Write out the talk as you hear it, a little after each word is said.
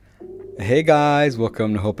Hey guys,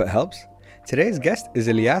 welcome to Hope It Helps. Today's guest is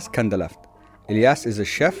Ilyas Kandalaft. Ilyas is a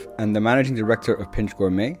chef and the managing director of Pinch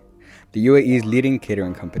Gourmet, the UAE's leading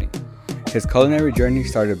catering company. His culinary journey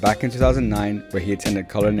started back in 2009, where he attended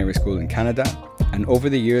culinary school in Canada, and over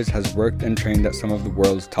the years has worked and trained at some of the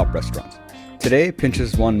world's top restaurants. Today, Pinch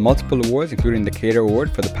has won multiple awards, including the Cater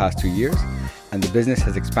Award for the past 2 years, and the business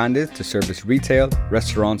has expanded to service retail,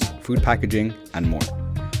 restaurants, food packaging, and more.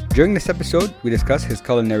 During this episode, we discuss his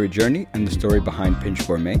culinary journey and the story behind Pinch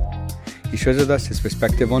Gourmet. He shares with us his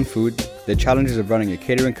perspective on food, the challenges of running a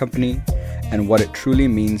catering company, and what it truly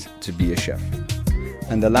means to be a chef.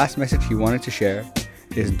 And the last message he wanted to share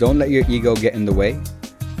is don't let your ego get in the way,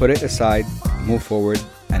 put it aside, move forward,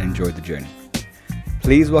 and enjoy the journey.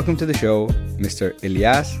 Please welcome to the show, Mr.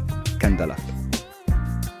 Ilyas Kandalaft.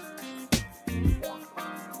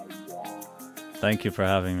 Thank you for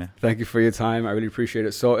having me. Thank you for your time. I really appreciate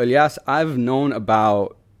it. So, Ilyas, I've known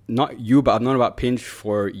about, not you, but I've known about Pinch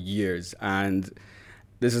for years. And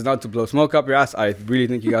this is not to blow smoke up your ass. I really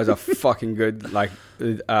think you guys are fucking good. Like,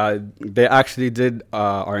 they actually did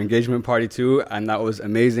our engagement party too, and that was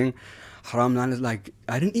amazing. Haram Lan is like,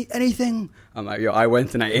 I didn't eat anything. I'm like, yo, I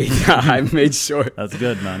went and I ate. I made sure. That's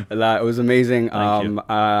good, man. It was amazing. Thank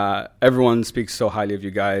you. Everyone speaks so highly of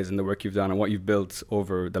you guys and the work you've done and what you've built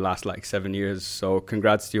over the last 7 years. So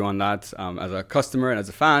congrats to you on that. As a customer and as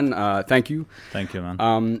a fan, thank you. Thank you,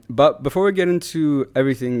 man. But before we get into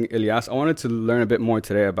everything, Ilyas, I wanted to learn a bit more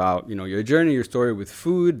today about, your journey, your story with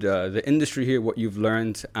food, the industry here, what you've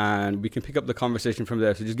learned, and we can pick up the conversation from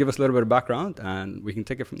there. So just give us a little bit of background and we can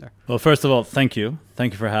take it from there. Well, first of all, thank you.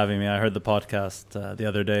 Thank you for having me. I heard the podcast the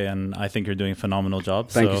other day, and I think you're doing a phenomenal job.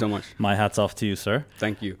 Thank you so much. My hat's off to you, sir.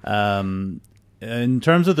 Thank you. In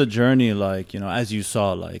terms of the journey, as you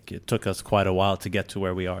saw, it took us quite a while to get to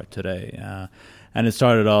where we are today. And it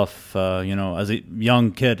started off, as a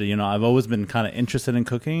young kid, I've always been kind of interested in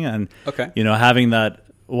cooking and, having that,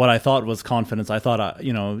 what I thought was confidence. I thought,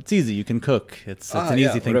 it's easy. You can cook. It's an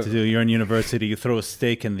easy thing to do. You're in university. You throw a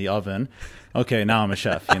steak in the oven. Okay, now I'm a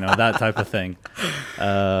chef, that type of thing.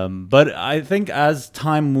 But I think as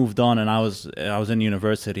time moved on and I was in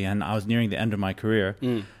university and I was nearing the end of my career,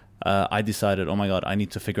 I decided, oh my God, I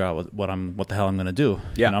need to figure out what the hell I'm going to do.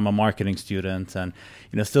 Yeah. I'm a marketing student and,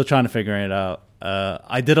 still trying to figure it out.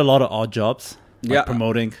 I did a lot of odd jobs.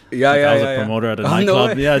 Promoting. I was a promoter at a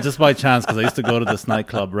nightclub. No way. Just by chance, because I used to go to this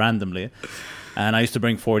nightclub randomly. And I used to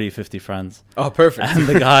bring 40, 50 friends. Oh, perfect. And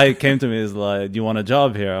the guy came to me, he's like, do you want a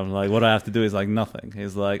job here? I'm like, what do I have to do? He's like, nothing.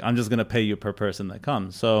 He's like, I'm just going to pay you per person that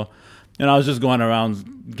comes. So, I was just going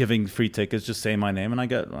around giving free tickets, just saying my name, and I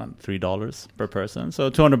get around $3 per person. So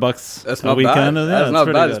 $200 that's a not weekend. Bad. Yeah, that's not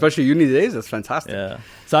bad, good. Especially uni days. That's fantastic. Yeah.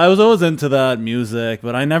 So I was always into that music,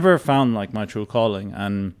 but I never found my true calling.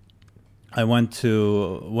 And I went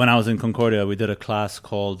to, when I was in Concordia, we did a class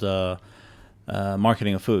called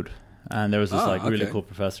Marketing of Food. And there was this really cool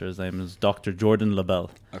professor. His name is Dr. Jordan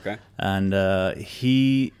Labelle. Okay. And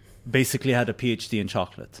he basically had a PhD in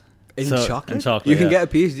chocolate. In chocolate? In chocolate. You can get a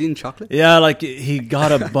PhD in chocolate? Yeah, he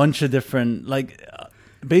got a bunch of different,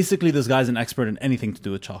 basically this guy's an expert in anything to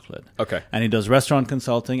do with chocolate. Okay. And he does restaurant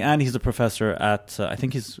consulting, and he's a professor at, I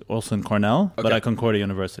think he's also in Cornell, but at Concordia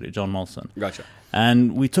University, John Molson. Gotcha.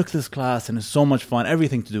 And we took this class, and it's so much fun.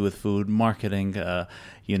 Everything to do with food, marketing,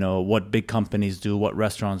 what big companies do, what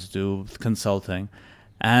restaurants do, consulting.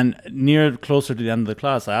 And closer to the end of the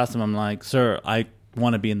class, I asked him, I'm like, sir, I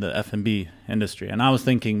want to be in the F&B industry. And I was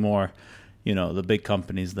thinking more, the big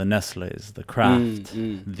companies, the Nestle's, the Kraft,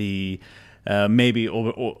 the maybe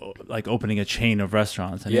opening a chain of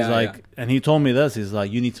restaurants. And he's like, and he told me this, he's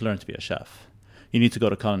like, you need to learn to be a chef. You need to go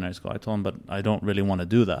to culinary school. I told him, but I don't really want to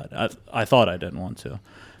do that. I thought I didn't want to.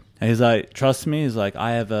 And he's like, trust me. He's like,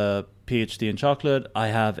 I have a PhD in chocolate. I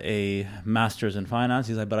have a master's in finance.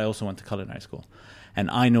 He's like, but I also went to culinary school.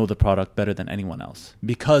 And I know the product better than anyone else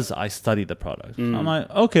because I studied the product. I'm like,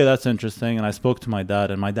 okay, that's interesting. And I spoke to my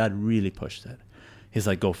dad, and my dad really pushed it. He's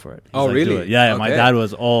like, go for it. He's like, really? Do it. Yeah, Okay. my dad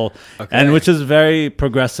was all, Okay. and which is very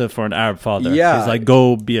progressive for an Arab father. Yeah. He's like,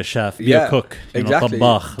 go be a chef, be a cook. Exactly.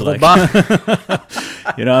 Tabbakh.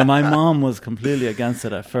 And my mom was completely against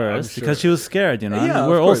it at first because she was scared, Yeah,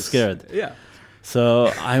 we're of all course. scared. Yeah. So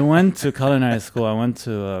I went to culinary school. I went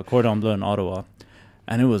to Cordon Bleu in Ottawa,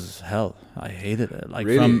 and it was hell. I hated it.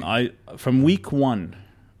 Really? From week one,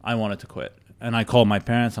 I wanted to quit. And I called my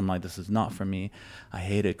parents. I'm like, this is not for me. I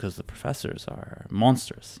hate it because the professors are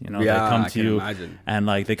monsters. They come to you imagine. and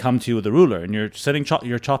they come to you with a ruler, and you're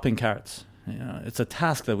you're chopping carrots. It's a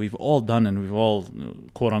task that we've all done and we've all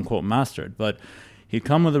quote unquote mastered. But he'd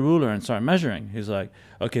come with a ruler and start measuring. He's like,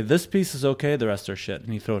 okay, this piece is okay, the rest are shit,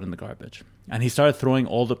 and he'd throw it in the garbage. And he started throwing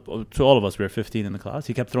to all of us, we were 15 in the class,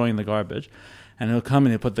 he kept throwing the garbage. And he'll come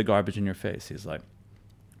and he'll put the garbage in your face. He's like,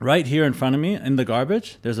 right here in front of me, in the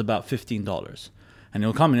garbage, there's about $15. And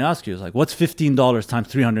he'll come and he'll ask you, he's like, what's $15 times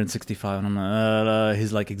 365? And I'm like,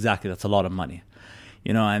 he's like, exactly, that's a lot of money.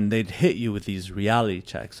 You know, and they'd hit you with these reality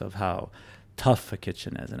checks of how tough a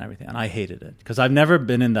kitchen is and everything. And I hated it because I've never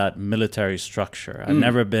been in that military structure. I've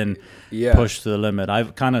never been pushed to the limit.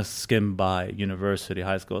 I've kind of skimmed by university,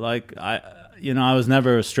 high school. Like, I was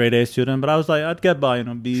never a straight A student, but I was like, I'd get by,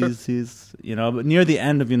 B's, C's, But near the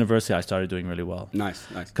end of university, I started doing really well. Nice.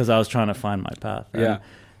 Because I was trying to find my path.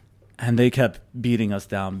 And they kept beating us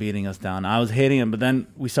down. I was hating it, but then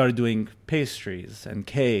we started doing pastries and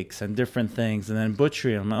cakes and different things, and then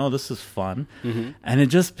butchery. I'm like, oh, this is fun. Mm-hmm. And it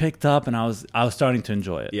just picked up, and I was starting to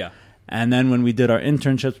enjoy it. Yeah. And then when we did our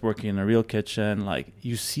internships working in a real kitchen, like,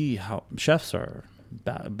 you see how chefs are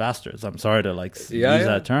bastards. I'm sorry to use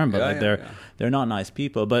that term, but they're not nice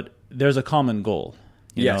people. But there's a common goal,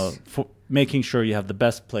 you know, for making sure you have the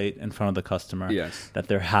best plate in front of the customer, that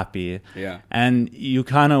they're happy. Yeah. And you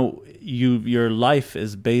kind of, your life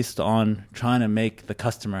is based on trying to make the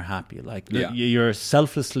customer happy. Like, you're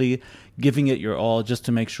selflessly giving it your all just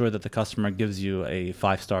to make sure that the customer gives you a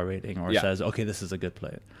 5-star rating or says, okay, this is a good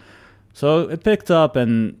plate. So it picked up,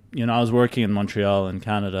 and, I was working in Montreal in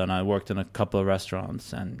Canada, and I worked in a couple of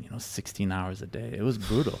restaurants, and, 16 hours a day. It was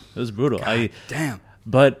brutal. God damn.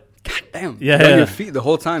 But God damn. Yeah. On your feet the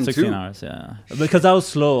whole time, 16 hours, Because I was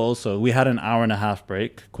slow also. We had an hour and a half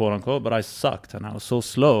break, quote unquote, but I sucked. And I was so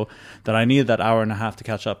slow that I needed that hour and a half to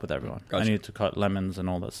catch up with everyone. Gotcha. I needed to cut lemons and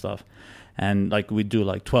all that stuff. And we'd do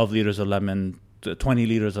 12 liters of lemon, 20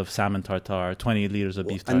 liters of salmon tartare, 20 liters of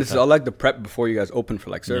beef tartare. And this is all the prep before you guys open for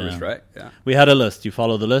service, right? Yeah. We had a list. You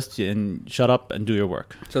follow the list and shut up and do your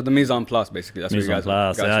work. So the mise en place, basically. That's mise what you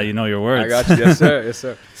guys place. You know your words. I got you. Yes, sir. Yes,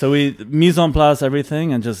 sir. So we mise en place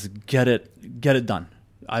everything and just get it done.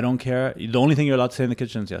 I don't care. The only thing you're allowed to say in the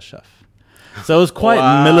kitchen is yes, chef. So it was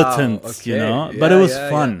quite militant, but it was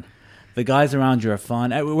fun. Yeah. The guys around you are fun.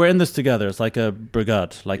 We're in this together. It's like a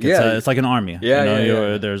brigade. It's like an army.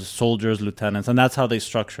 There's soldiers, lieutenants, and that's how they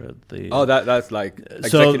structure it. That's like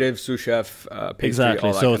executive, sous chef, pastry,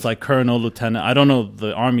 exactly. So it's like colonel, lieutenant. I don't know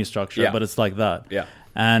the army structure, but it's like that. Yeah.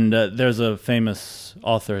 And there's a famous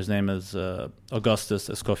author. His name is Augustus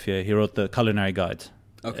Escoffier. He wrote the Culinary Guide.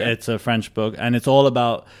 Okay. It's a French book, and it's all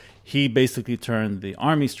about. He basically turned the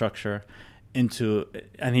army structure into,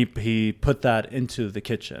 and he put that into the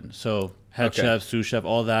kitchen. So head chef, sous chef,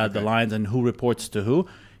 all that, the lines and who reports to who.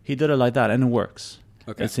 He did it like that, and it works.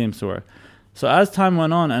 Okay. It seems to work. So as time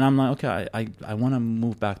went on, and I'm like, okay, I want to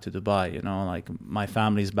move back to Dubai. My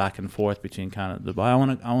family's back and forth between Canada and Dubai.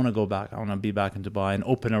 I want to go back. I want to be back in Dubai and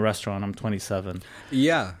open a restaurant. I'm 27.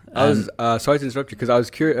 Yeah, I was sorry to interrupt you because I was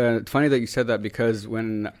curious. Funny that you said that because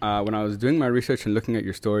when I was doing my research and looking at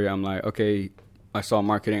your story, I'm like, okay. I saw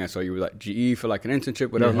marketing. I saw you were GE for an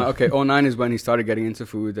internship, whatever. Yeah. I'm like, okay, 2009 is when he started getting into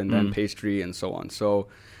food and then pastry and so on. So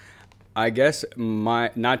I guess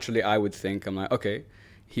naturally I would think, I'm like, okay,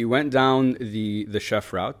 he went down the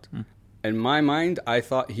chef route. In my mind, I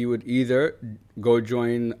thought he would either go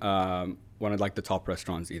join one of the top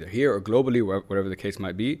restaurants, either here or globally, whatever the case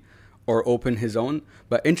might be, or open his own.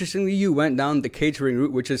 But interestingly, you went down the catering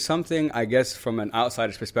route, which is something, I guess, from an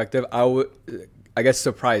outsider's perspective,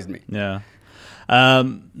 surprised me. Yeah.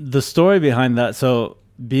 The story behind that, so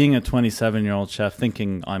being a 27-year-old chef,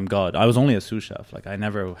 thinking I'm God. I was only a sous chef. I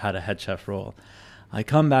never had a head chef role. I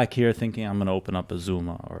come back here thinking I'm going to open up a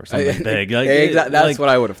Zuma or something big. That's what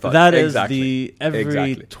I would have thought. That is every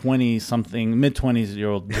 20-something,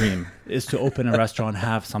 mid-20s-year-old dream is to open a restaurant,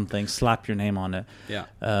 have something, slap your name on it. Yeah.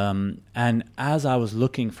 And as I was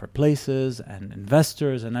looking for places and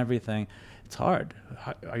investors and everything, it's hard.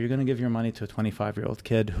 Are you going to give your money to a 25-year-old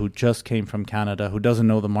kid who just came from Canada, who doesn't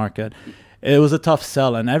know the market? It was a tough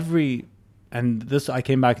sell. I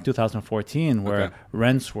came back in 2014 where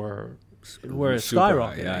rents were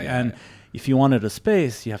skyrocketing. If you wanted a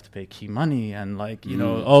space, you have to pay key money. And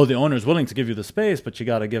the owner's willing to give you the space, but you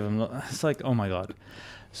got to give him. It's like, oh my God.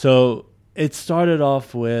 So it started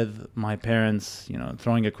off with my parents,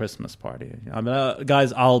 throwing a Christmas party.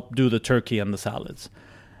 Guys, I'll do the turkey and the salads.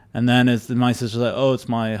 And then my sister's like, oh, it's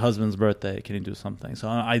my husband's birthday. Can you do something? So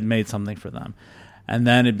I made something for them. And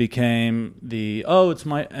then it became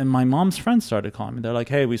and my mom's friends started calling me. They're like,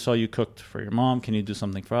 hey, we saw you cooked for your mom. Can you do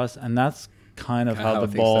something for us? And that's kind of how the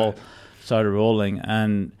ball started rolling.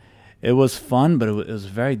 And it was fun, but it was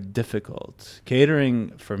very difficult.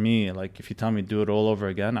 Catering for me, if you tell me do it all over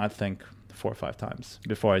again, I think 4 or 5 times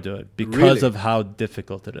before I do it because Really? of how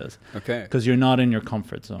difficult it is. Okay. Because you're not in your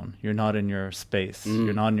comfort zone. You're not in your space.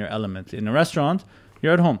 You're not in your element. In a restaurant,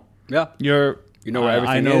 you're at home. Yeah. You know where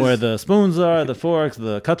everything I know is. where the spoons are, the forks,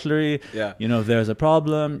 the cutlery. Yeah. You know, if there's a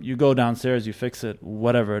problem, you go downstairs, you fix it,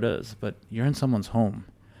 whatever it is. But you're in someone's home.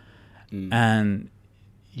 And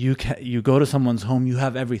you go to someone's home, you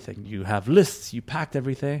have everything. You have lists, you packed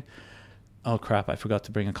everything. Oh, crap, I forgot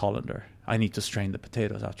to bring a colander. I need to strain the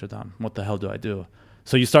potatoes after done. What the hell do I do?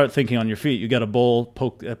 So you start thinking on your feet. You get a bowl,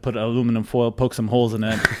 put aluminum foil, poke some holes in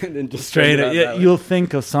it, And then just strain it. that way. You'll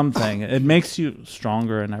think of something. It makes you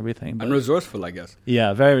stronger and everything. And resourceful, I guess.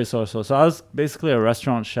 Yeah, very resourceful. So I was basically a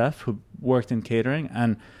restaurant chef who worked in catering,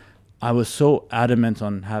 and I was so adamant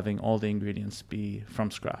on having all the ingredients be from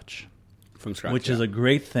scratch. From scratch. Which is a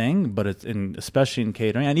great thing, but it's especially in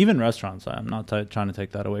catering and even restaurants. I'm not trying to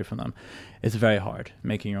take that away from them. It's very hard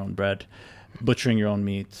making your own bread, butchering your own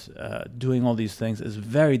meat, doing all these things is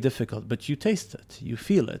very difficult. But you taste it, you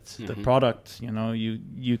feel it. The product, you know,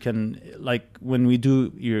 you can, like when we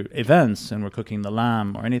do your events and we're cooking the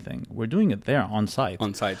lamb or anything, we're doing it there on site.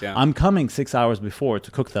 On site, yeah. I'm coming 6 hours before to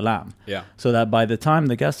cook the lamb. Yeah. So that by the time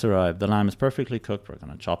the guests arrive, the lamb is perfectly cooked. We're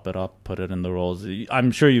going to chop it up, put it in the rolls.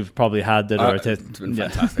 I'm sure you've probably had it. It's been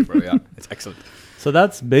fantastic, bro. Yeah, it's excellent. So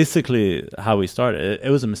that's basically how we started.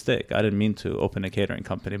 It was a mistake. I didn't mean to open a catering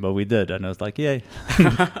company, but we did. And I was like, yay,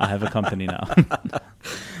 I have a company now.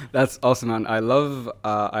 That's awesome, man. I love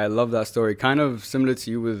that story. Kind of similar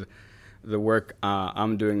to you with the work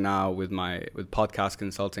I'm doing now with podcast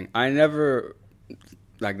consulting. I never,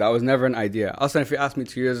 that was never an idea. Also, if you asked me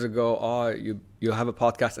 2 years ago, you'll have a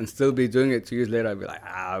podcast and still be doing it 2 years later, I'd be like,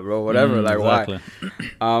 bro, whatever. Exactly.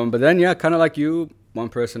 Why? But then, yeah, kind of like you, one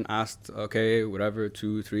person asked, okay, whatever,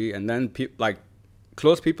 2, 3, and then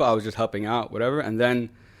close people, I was just helping out, whatever, and then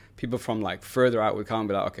people from further out would come and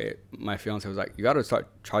be like, okay, my fiance was like, you got to start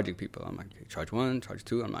charging people. I'm like, okay, charge 1, charge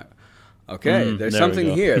 2. I'm like, okay, there's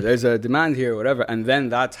something here, there's a demand here, whatever, and then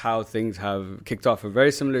that's how things have kicked off.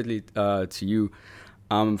 Very similarly to you,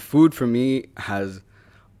 food for me has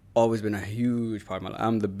always been a huge part of my life.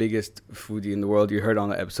 I'm the biggest foodie in the world. You heard on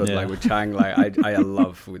the episode with Chang, I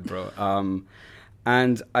love food, bro.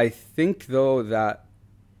 And I think, though, that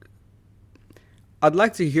I'd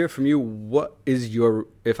like to hear from you, what is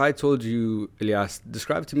if I told you, Ilyas,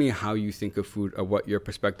 describe to me how you think of food or what your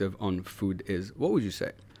perspective on food is, what would you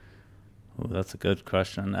say? Oh, that's a good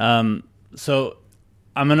question. So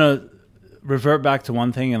I'm going to revert back to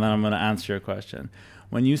one thing and then I'm going to answer your question.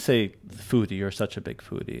 When you say foodie, you're such a big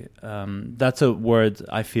foodie. That's a word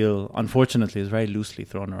I feel, unfortunately, is very loosely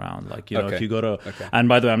thrown around. If you go to, and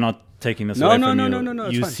by the way, I'm not taking this away from you. No.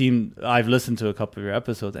 You I've listened to a couple of your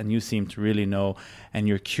episodes, and you seem to really know, and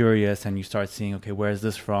you're curious, and you start seeing, okay, where is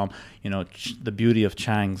this from? You know, the beauty of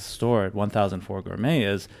Chang's store at 1004 Gourmet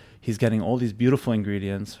is he's getting all these beautiful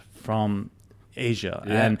ingredients from Asia,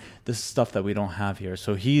 and this is stuff that we don't have here.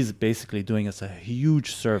 So he's basically doing us a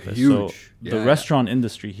huge service. So the restaurant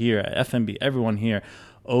industry here, F&B, everyone here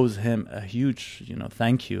owes him a huge,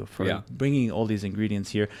 thank you for bringing all these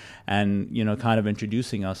ingredients here and, kind of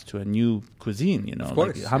introducing us to a new cuisine, Of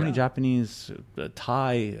course, how many Japanese,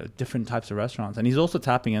 Thai, different types of restaurants. And he's also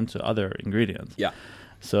tapping into other ingredients. Yeah.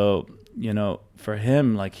 So, for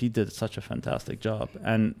him, he did such a fantastic job.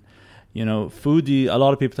 And foodie, a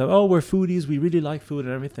lot of people say, oh, we're foodies, we really like food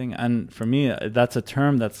and everything. And for me, that's a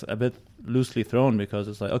term that's a bit loosely thrown because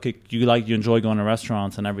it's like, okay, you enjoy going to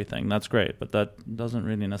restaurants and everything. That's great. But that doesn't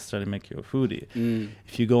really necessarily make you a foodie.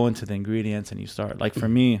 If you go into the ingredients and you start, for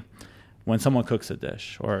me, when someone cooks a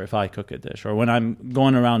dish or if I cook a dish or when I'm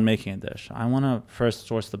going around making a dish, I want to first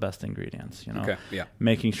source the best ingredients,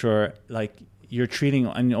 making sure you're treating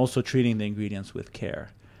the ingredients with care.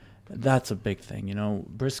 That's a big thing,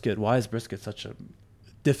 brisket. Why is brisket such a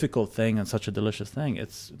difficult thing and such a delicious thing?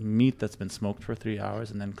 It's meat that's been smoked for 3 hours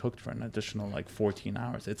and then cooked for an additional 14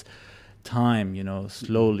 hours. It's time,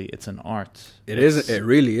 slowly. It's an art. It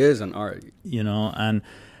really is an art. And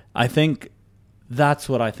I think that's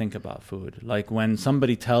what I think about food. When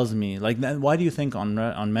somebody tells me, why do you think on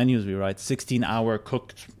menus we write 16-hour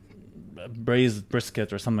cooked braised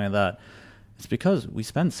brisket or something like that? It's because we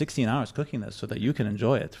spend 16 hours cooking this so that you can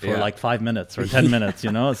enjoy it for 5 minutes or 10 minutes,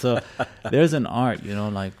 So there's an art,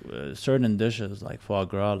 certain dishes like foie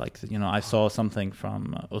gras, I saw something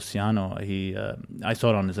from Oceano. I saw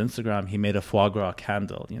it on his Instagram. He made a foie gras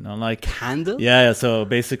candle, Candle? Yeah. So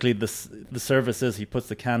basically the service is he puts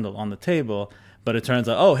the candle on the table, but it turns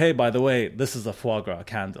out, oh, hey, by the way, this is a foie gras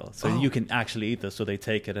candle. So you can actually eat this. So they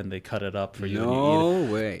take it and they cut it up for you and you eat it.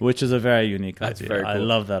 No way. Which is a very unique idea. Very cool. I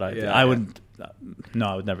love that idea. Yeah, No,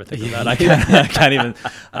 I would never think of that.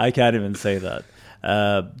 I can't even say that.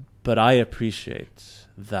 But I appreciate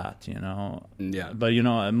that, you know. Yeah. But you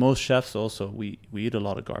know, most chefs also we eat a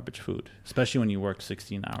lot of garbage food, especially when you work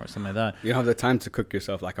 16 hours, something like that. You don't have the time to cook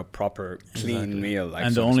yourself like a proper clean meal. Like,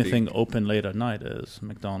 and so the to only speak. thing open late at night is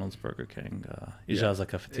McDonald's, Burger King, Ijaza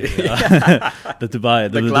cafeteria, the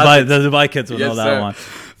Dubai kids will know that one.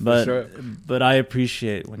 But I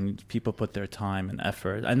appreciate when people put their time and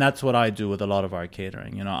effort, and that's what I do with a lot of our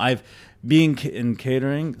catering. You know, being in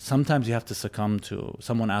catering, sometimes you have to succumb to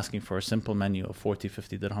someone asking for a simple menu of 40,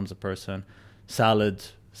 50 dirhams a person, salad,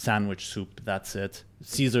 sandwich, soup, that's it,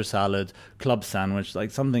 Caesar salad, club sandwich,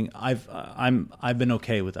 like something. I've been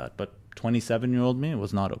okay with that, but 27-year-old me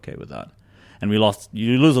was not okay with that. And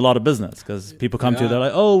you lose a lot of business because people come to you, they're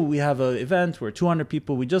like, oh, we have an event, we're 200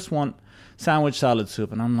 people, we just want sandwich, salad,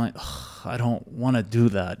 soup. And I'm like, I don't want to do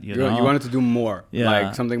that, you know? You wanted to do more,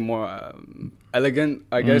 like something more elegant,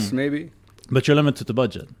 I guess, maybe. But you're limited to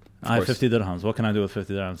budget. I have 50 dirhams. What can I do with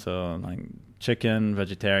 50 dirhams? So, like, chicken,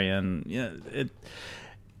 vegetarian,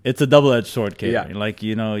 it's a double-edged sword catering. Like,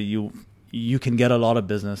 you know, you can get a lot of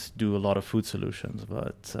business, do a lot of food solutions,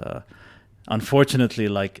 but unfortunately,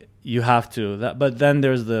 like, you have to. But then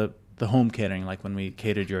there's the home catering, like when we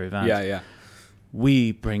catered your event. Yeah.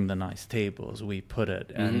 We bring the nice tables, we put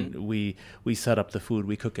it, and we set up the food,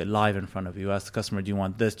 we cook it live in front of you. Ask the customer, do you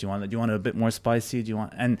want this? Do you want that? Do you want it a bit more spicy?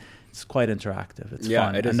 And it's quite interactive. It's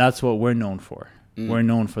fun. And that's what we're known for. We're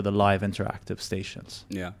known for the live interactive stations.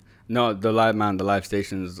 Yeah. No, the live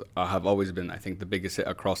stations have always been, I think, the biggest hit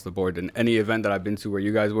across the board. In any event that I've been to where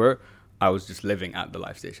you guys were, I was just living at the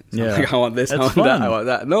live station. So yeah. Like, I want this, I want that, I want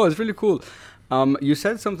that. No, it's really cool. You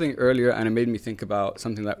said something earlier, and it made me think about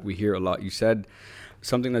something that we hear a lot. You said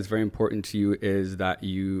something that's very important to you is that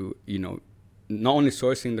you know, not only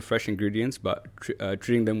sourcing the fresh ingredients, but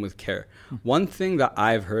treating them with care. One thing that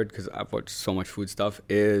I've heard, because I've watched so much food stuff,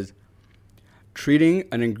 is treating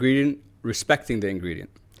an ingredient, respecting the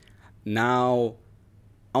ingredient. Now,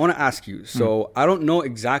 I want to ask you, so I don't know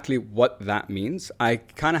exactly what that means. I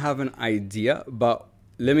kind of have an idea, but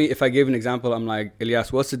if I gave an example, I'm like,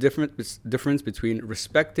 Ilyas, what's the difference between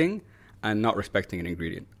respecting and not respecting an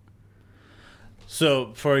ingredient?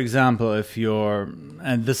 So, for example,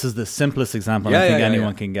 and this is the simplest example, I think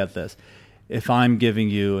anyone can get this. If I'm giving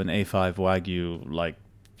you an A5 Wagyu, like,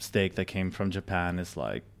 steak that came from Japan, is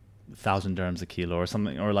like 1,000 dirhams a kilo or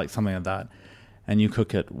something, like that, and you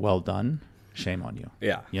cook it well done, shame on you.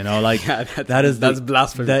 Yeah. You know, like, that's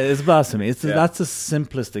blasphemy. That is blasphemy. That's the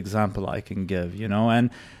simplest example I can give, you know. And,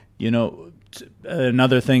 you know,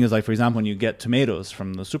 another thing is, like, for example, when you get tomatoes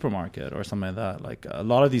from the supermarket or something like that, like, a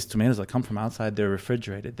lot of these tomatoes that come from outside, they're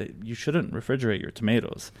refrigerated. You shouldn't refrigerate your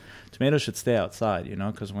tomatoes. Tomatoes should stay outside, you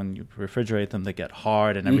know, because when you refrigerate them, they get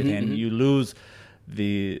hard and everything, and you lose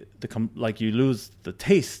you lose the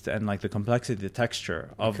taste and, like, the complexity, the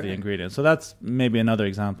texture of the ingredient. So that's maybe another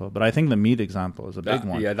example. But I think the meat example is a big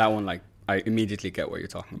one. Yeah, that one, like, I immediately get what you're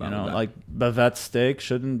talking about. You know, like, bavette steak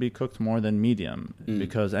shouldn't be cooked more than medium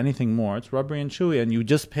because anything more, it's rubbery and chewy, and you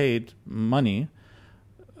just paid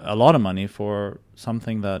a lot of money for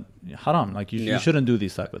something that haram. Like, you shouldn't do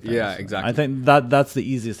these type of things. Yeah, exactly. I think that's the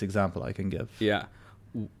easiest example I can give. Yeah.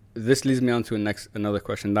 This leads me on to another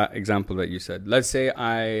question, that example that you said. Let's say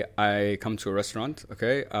I come to a restaurant,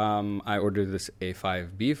 okay? I order this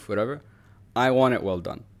A5 beef, whatever. I want it well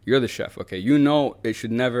done. You're the chef, okay? You know it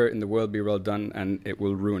should never in the world be well done, and it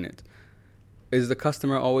will ruin it. Is the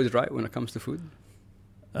customer always right when it comes to food?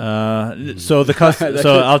 So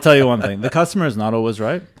I'll tell you one thing. The customer is not always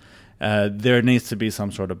right. There needs to be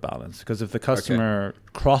some sort of balance, because if the customer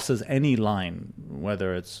crosses any line,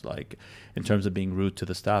 whether it's like in terms of being rude to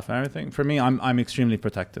the staff and everything, for me, I'm extremely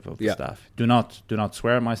protective of the staff. Do not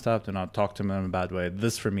swear at my staff. Do not talk to them in a bad way.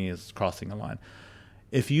 This for me is crossing a line.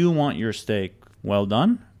 If you want your steak well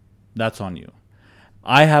done, that's on you.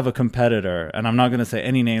 I have a competitor, and I'm not going to say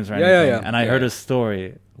any names or anything. And I heard a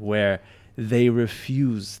story where they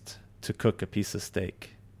refused to cook a piece of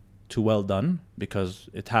steak to well done because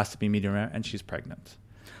it has to be medium rare, and she's pregnant.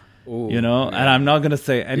 Ooh, you know, and I'm not going to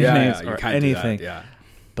say any names or anything.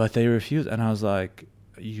 But they refused, and I was like,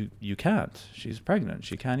 you can't. She's pregnant.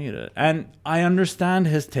 She can't eat it. And I understand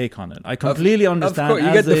his take on it. I completely understand. Of course,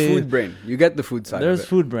 you get the food brain. You get the food side. There's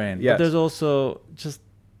food brain. Yes. But there's also just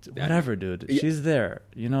whatever, dude. She's there.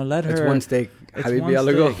 You know, let her. It's one steak. It's Habibi, one I'll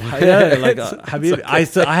go. steak. Yeah, like Habibi.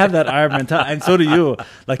 Okay. I have that Arab mentality, and so do you.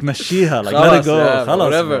 Like Mashiha, like let it go. Yeah, Khalas,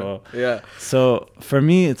 whatever. bro. Yeah. So for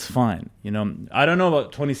me, it's fine. You know, I don't know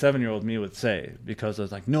what 27-year-old me would say, because I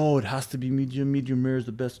was like, no, it has to be medium. Medium rare is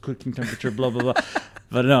the best cooking temperature. Blah blah blah.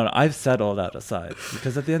 But no, I've set all that aside,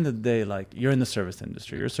 because at the end of the day, like, you're in the service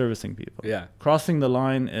industry. You're servicing people. Yeah. Crossing the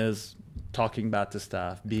line is talking bad to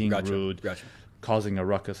staff, being rude, causing a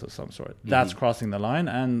ruckus of some sort. That's crossing the line,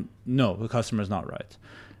 and no, the customer is not right.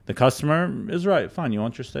 The customer is right. Fine, you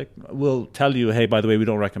want your steak? We'll tell you, hey, by the way, we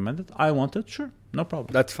don't recommend it. I want it. Sure, no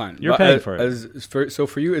problem. That's fine. You're paying for it. So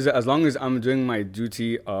for you, is it as long as I'm doing my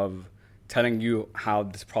duty of telling you how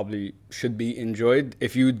this probably should be enjoyed?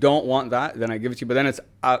 If you don't want that, then I give it to you. But then it's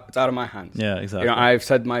out of my hands. Yeah, exactly. You know, I've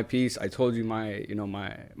said my piece. I told you my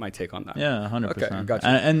take on that. Yeah, 100%. Okay, gotcha.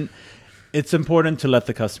 And it's important to let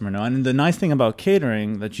the customer know. And the nice thing about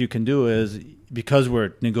catering that you can do is, because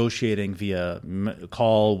we're negotiating via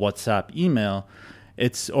call, WhatsApp, email,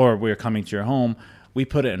 or we're coming to your home, we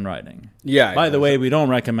put it in writing. Yeah. By the way, we don't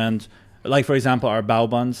recommend, like, for example, our bao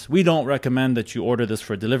buns, we don't recommend that you order this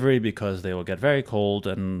for delivery, because they will get very cold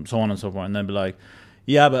and so on and so forth. And then be like,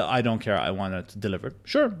 yeah, but I don't care. I want it delivered.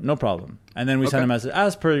 Sure, no problem. And then we send a message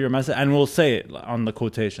as per your message, and we'll say it on the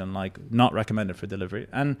quotation, like, not recommended for delivery.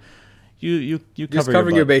 And you just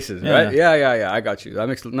covering your bases, right? Yeah. Yeah. I got you. That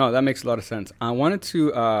makes a lot of sense. I wanted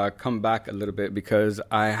to come back a little bit, because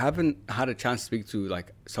I haven't had a chance to speak to,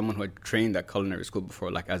 like, someone who had trained at culinary school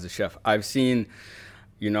before, like, as a chef. I've seen,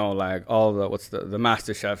 you know, like, all the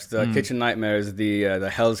master chefs, the kitchen nightmares, the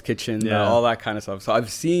Hell's Kitchen, all that kind of stuff. So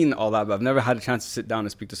I've seen all that, but I've never had a chance to sit down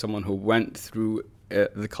and speak to someone who went through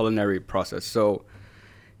the culinary process. So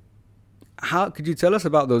how could you tell us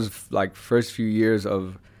about those, like, first few years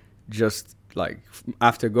of just, like,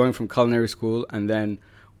 after going from culinary school and then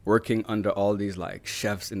working under all these, like,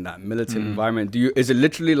 chefs in that militant environment? Is it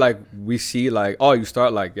literally like we see, like, oh, you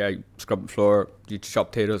start, like, you scrub the floor, you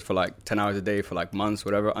chop potatoes for like 10 hours a day for like months,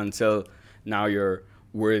 whatever, until now you're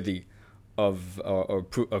worthy of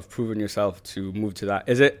proving yourself to move to that?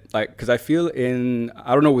 Is it like, because I feel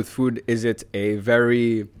I don't know, with food, is it a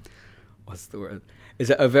very, is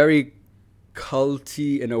it a very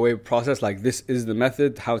culty, in a way, process? Like, this is the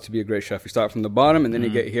method, how to be a great chef. You start from the bottom and then you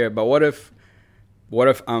get here. But what if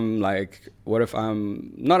I'm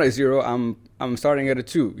not at 0, I'm starting at a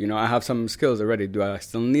 2? You know, I have some skills already. Do I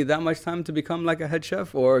still need that much time to become, like, a head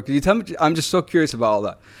chef? Or could you tell me? I'm just so curious about all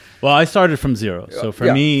that. Well, I started from 0. So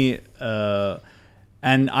for me,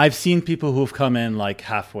 and I've seen people who've come in, like,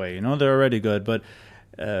 halfway. You know, they're already good, but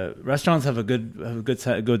restaurants have a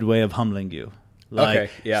good way of humbling you.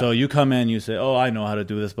 Like, so you come in, you say, oh, I know how to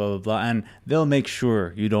do this, blah, blah, blah. And they'll make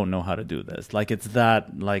sure you don't know how to do this. Like, it's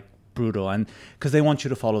that, like, brutal. And because they want you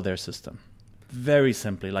to follow their system. Very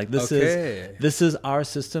simply. Like, this is our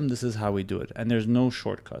system. This is how we do it. And there's no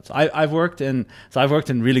shortcuts. I've worked in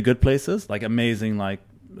really good places, like, amazing, like,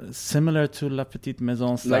 similar to La Petite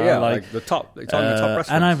Maison style. Like the top restaurants.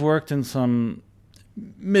 And I've worked in some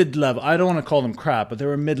mid-level, I don't want to call them crap, but they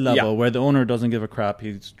were mid-level, where the owner doesn't give a crap.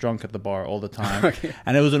 He's drunk at the bar all the time.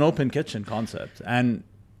 And it was an open kitchen concept. And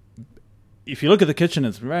if you look at the kitchen,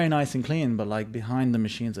 it's very nice and clean, but, like, behind the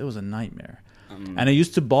machines, it was a nightmare. And it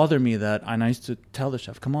used to bother me and I used to tell the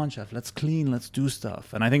chef, come on, chef, let's clean, let's do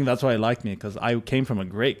stuff. And I think that's why he liked me, because I came from a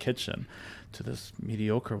great kitchen to this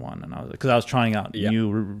mediocre one. And I was trying out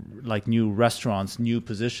new restaurants, new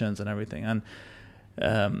positions and everything.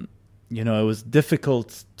 And you know, it was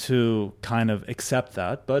difficult to kind of accept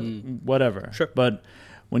that, but whatever. Sure. But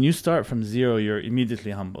when you start from 0, you're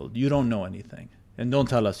immediately humbled. You don't know anything. And don't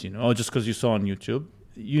tell us, you know, just because you saw on YouTube.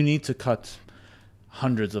 You need to cut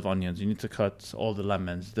hundreds of onions. You need to cut all the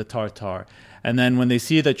lemons, the tartare. And then when they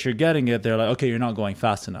see that you're getting it, they're like, okay, you're not going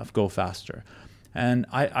fast enough. Go faster. And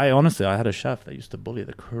I honestly, I had a chef that used to bully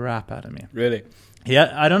the crap out of me. Really?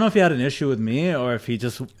 Yeah, I don't know if he had an issue with me or if he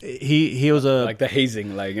just he was a, like, the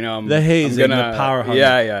hazing, like, you know, the power hunger.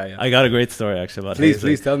 Yeah. I got a great story actually about hazing.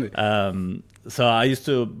 Please tell me. So I used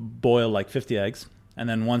to boil like 50 eggs, and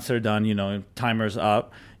then once they're done, you know, timer's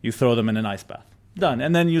up, you throw them in an ice bath. Done.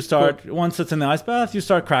 And then you start, once it's in the ice bath, you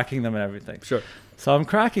start cracking them and everything. Sure. So I'm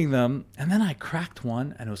cracking them, and then I cracked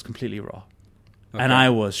one, and it was completely raw. Okay. And I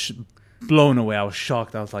was blown away. I was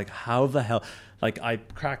shocked. I was like, how the hell? Like, I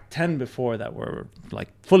cracked 10 before that were, like,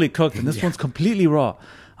 fully cooked, and this one's completely raw.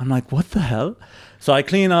 I'm like, what the hell? So I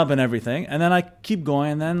clean up and everything, and then I keep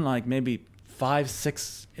going, and then, like, maybe 5,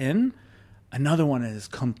 6 in, another one is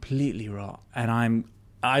completely raw. And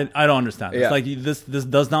I don't understand. It's like, this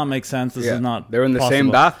does not make sense. This is not They're in the possible. same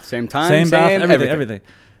bath, same time, same bath, everything.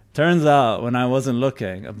 Turns out, when I wasn't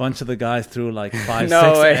looking, a bunch of the guys threw like 5, No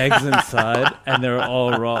 6 way. eggs inside, and they were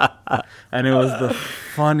all raw. And it was the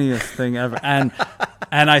funniest thing ever. And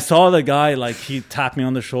I saw the guy, like, he tapped me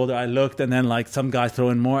on the shoulder. I looked, and then like some guy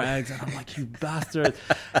throwing more eggs, and I'm like, you bastard.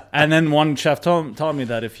 And then one chef taught me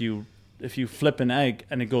that if you flip an egg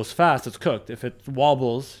and it goes fast, it's cooked. If it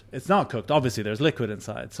wobbles, it's not cooked. Obviously, there's liquid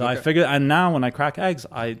inside. So I figured, and now when I crack eggs,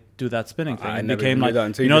 I do that spinning thing. It became like,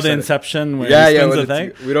 you know, the Inception where he spins the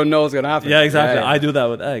thing? We don't know what's going to happen. Yeah, exactly. I do that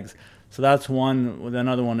with eggs. So that's one.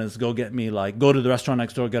 Another one is go to the restaurant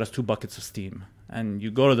next door, get us 2 buckets of steam. And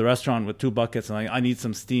you go to the restaurant with 2 buckets and like, I need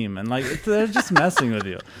some steam. And like, they're just messing with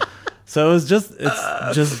you. So it's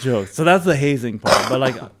just jokes. So that's the hazing part. But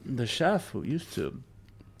like the chef who used to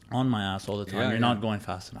on my ass all the time. You're not going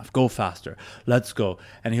fast enough. Go faster. Let's go.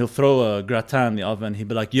 And he'll throw a gratin in the oven. He'd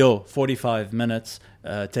be like, yo, 45 minutes,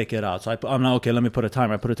 take it out. So I'm like, okay, let me put a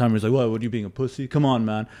timer. I put a timer. He's like, what are you being a pussy? Come on,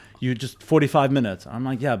 man. You just 45 minutes. I'm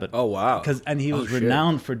like, yeah, but... Oh, wow. And he was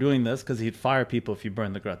renowned for doing this because he'd fire people if you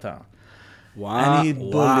burn the gratin. Wow. And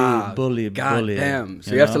he'd bully. God damn.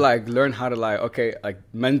 So you have to like learn how to like, okay, like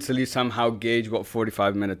mentally somehow gauge what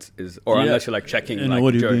 45 minutes is. Or unless you're like checking. And like,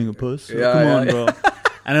 what are you being a pussy? Yeah, Come on, bro.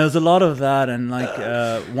 And it was a lot of that, and like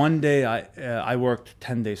one day I worked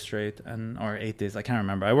 10 days straight, or 8 days, I can't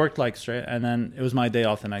remember. I worked like straight, and then it was my day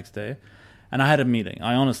off the next day, and I had a meeting.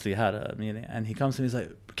 I honestly had a meeting, and he comes to me, he's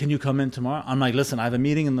like, "Can you come in tomorrow?" I'm like, "Listen, I have a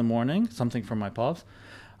meeting in the morning, something from my pops."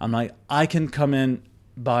 I'm like, "I can come in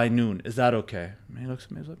by noon. Is that okay?" And he looks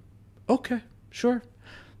at me, he's like, "Okay, sure."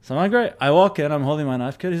 So I'm like, "Great." I walk in, I'm holding my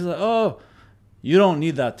knife kit. He's like, "Oh, you don't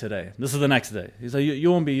need that today." This is the next day. He's like,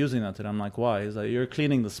 you won't be using that today. I'm like, why? He's like, you're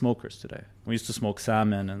cleaning the smokers today. We used to smoke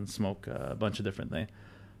salmon and smoke a bunch of different things.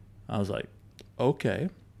 I was like, okay.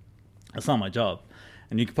 That's not my job.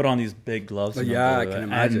 And you can put on these big gloves. I can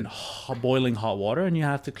imagine. And boiling hot water, and you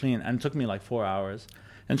have to clean. And it took me like 4 hours.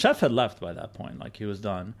 And chef had left by that point. Like, he was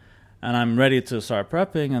done. And I'm ready to start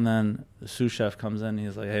prepping. And then the sous chef comes in.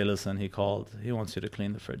 He's like, hey, listen, he called. He wants you to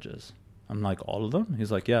clean the fridges. I'm like, all of them? He's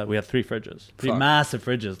like, yeah, we have 3 fridges. 3 massive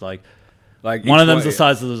fridges. Like one of them's the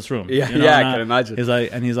size of this room. Yeah, you know? I can imagine. He's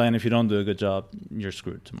like, and if you don't do a good job, you're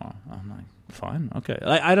screwed tomorrow. I'm like, fine, okay.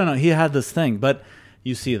 Like, I don't know. He had this thing, but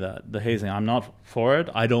you see that, the hazing. I'm not for it.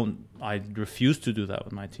 I refuse to do that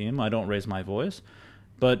with my team. I don't raise my voice.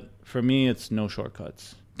 But for me, it's no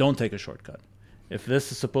shortcuts. Don't take a shortcut. If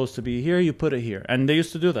this is supposed to be here, you put it here. And they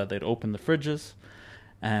used to do that. They'd open the fridges,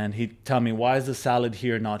 and he'd tell me, why is the salad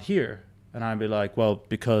here, not here? And I'd be like, well,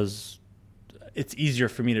 because it's easier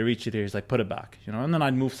for me to reach it here. He's like, put it back, you know? And then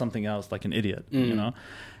I'd move something else like an idiot, you know?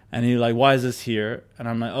 And he's like, why is this here? And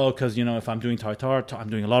I'm like, oh, because, you know, if I'm doing tartare, I'm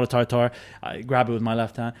doing a lot of tartare, I grab it with my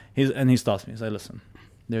left hand. He stops me. He's like, listen,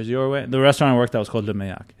 there's your way. The restaurant I worked at was called Le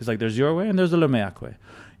Meillac. He's like, there's your way and there's the Le Meillac way.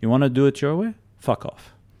 You want to do it your way? Fuck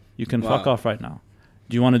off. You can fuck off right now.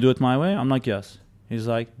 Do you want to do it my way? I'm like, yes. He's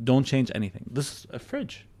like, don't change anything. This is a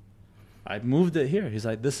fridge. I moved it here. He's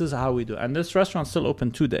like, this is how we do it. And this restaurant's still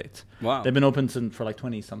open to date. Wow. They've been open for like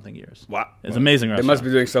 20-something years. Wow. It's an amazing restaurant. They must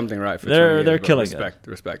be doing something right for 20 years. They're killing it.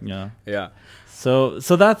 Respect. Yeah. Yeah. So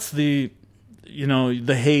that's the, you know,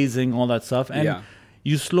 the hazing, all that stuff. And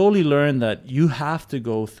you slowly learn that you have to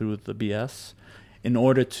go through the BS in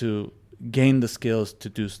order to gain the skills to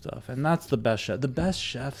do stuff. And that's the best chef. The best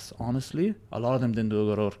chefs, honestly, a lot of them didn't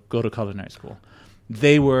go to culinary school.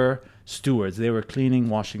 They were stewards. They were cleaning,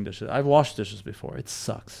 washing dishes. I've washed dishes before. It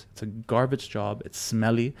sucks. It's a garbage job. It's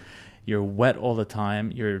smelly. You're wet all the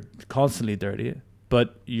time. You're constantly dirty.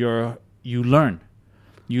 But you learn.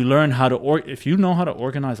 You learn how to if you know how to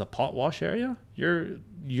organize a pot wash area,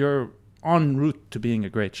 you're en route to being a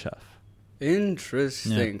great chef.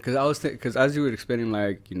 Interesting. Because as you were explaining,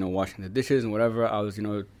 like, you know, washing the dishes and whatever, I was, you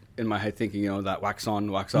know, in my head thinking, you know, that wax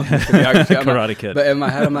on, wax off. Karate Kid. But in my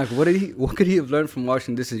head, I'm like, what could he have learned from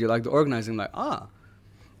washing dishes? You're like the organizing, like, I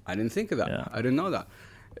didn't think of that. Yeah. I didn't know that.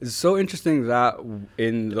 It's so interesting that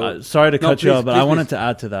in the... sorry to cut you off, but I wanted to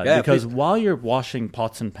add to that. Yeah, because while you're washing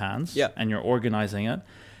pots and pans and you're organizing it,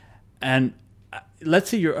 and let's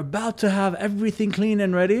say you're about to have everything clean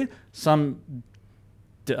and ready,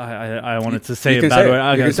 I wanted to say a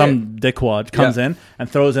bad word. Some dickwad comes in and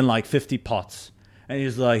throws in like 50 pots. And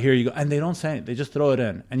he's like, here you go. And they don't say it. They just throw it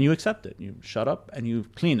in. And you accept it. You shut up and you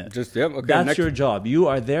clean it. That's your job. You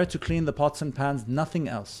are there to clean the pots and pans, nothing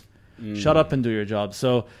else. Shut up and do your job.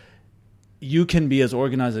 So you can be as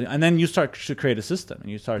organized. And then you start to create a system. And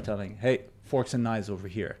you start telling, hey, forks and knives over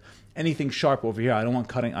here. Anything sharp over here. I don't want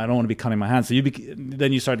to be cutting my hands. So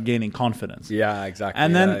then you start gaining confidence. Yeah, exactly.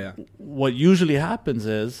 And then what usually happens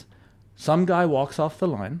is some guy walks off the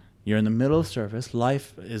line. You're in the middle of service.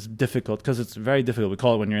 Life is difficult because it's very difficult. We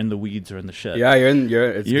call it when you're in the weeds or in the shit. Yeah,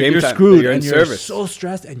 it's game you're time. screwed, You're in and service. you're so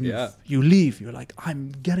stressed, and you leave. You're like,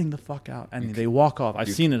 I'm getting the fuck out, and they walk off.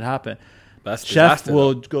 I've seen it happen. That's Chef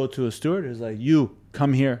will go to a steward. He's like, you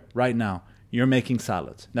come here right now. You're making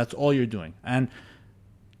salads. That's all you're doing, and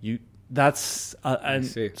that's and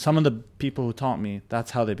some of the people who taught me,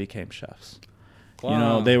 that's how they became chefs. Wow. You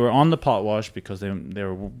know, they were on the pot wash because they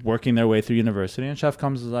were working their way through university, and chef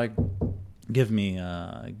comes and is like, give me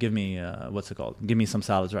what's it called? Give me some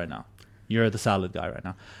salads right now. You're the salad guy right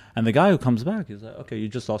now. And the guy who comes back is like, okay, you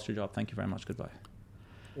just lost your job. Thank you very much. Goodbye.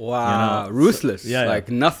 Wow, you know, ruthless. So, like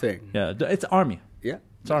nothing. Yeah, it's army. Yeah,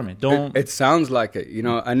 it's army. Don't. It sounds like it. You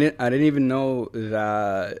know, I didn't even know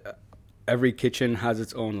that every kitchen has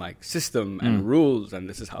its own like system and rules, and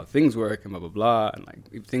this is how things work, and blah blah blah, and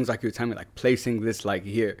like things like you were telling me, like placing this like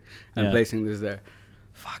here and placing this there.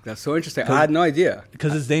 Fuck, that's so interesting. I had no idea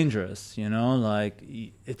because it's dangerous. You know, like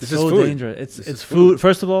it's this so dangerous. It's food.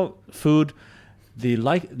 First of all, food.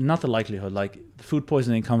 Not the likelihood. Like the food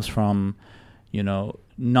poisoning comes from, you know,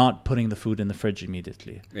 not putting the food in the fridge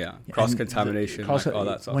immediately. Yeah, cross contamination, like all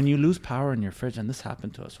that stuff. When you lose power in your fridge, and this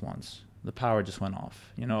happened to us once. The power just went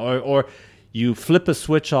off, you know, or you flip a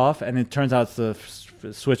switch off and it turns out it's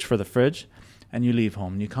the switch for the fridge, and you leave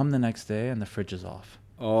home and you come the next day and the fridge is off.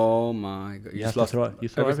 Oh my God. You have to throw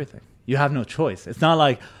everything. You have no choice. It's not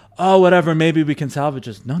like, oh, whatever, maybe we can salvage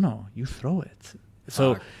it. No, you throw it.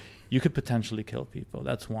 So you could potentially kill people.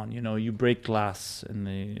 That's one. You know, you break glass and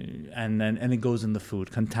it goes in the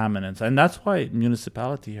food, contaminants. And that's why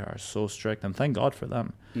municipality here are so strict, and thank God for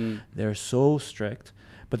them. They're so strict.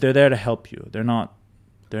 But they're there to help you. They're not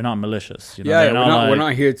malicious. You know? Yeah, we're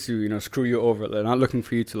not here to, you know, screw you over. They're not looking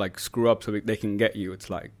for you to like screw up so they can get you. It's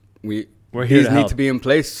like we're here to need to be in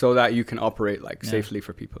place so that you can operate like safely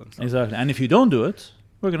for people. And stuff. Exactly. And if you don't do it,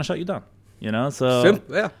 we're gonna shut you down. You know, so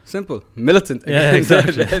simple, militant. Yeah,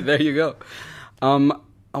 exactly. There you go.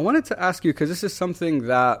 I wanted to ask you because this is something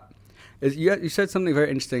that you said something very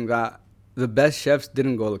interesting, that the best chefs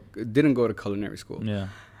didn't go to culinary school. Yeah.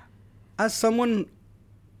 As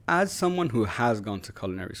someone who has gone to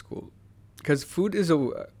culinary school, because food is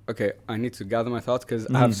okay, I need to gather my thoughts because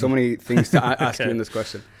I have so many things to ask you in this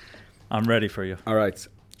question. I'm ready for you. All right.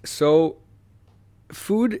 So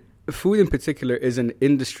food in particular is an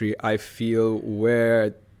industry, I feel,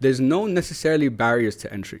 where there's no necessarily barriers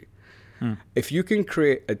to entry. If you can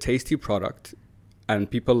create a tasty product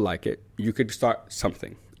and people like it, you could start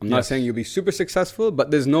something. I'm not saying you'll be super successful,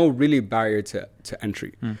 but there's no really barrier to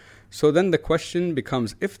entry. So then the question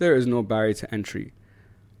becomes, if there is no barrier to entry,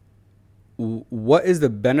 what is the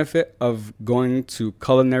benefit of going to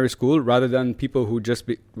culinary school rather than people who just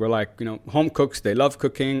were like, you know, home cooks, they love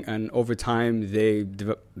cooking, and over time they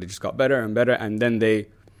just got better and better, and then they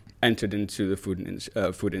entered into the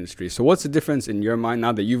food industry. So what's the difference in your mind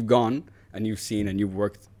now that you've gone and you've seen and you've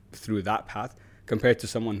worked through that path compared to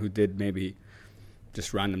someone who did maybe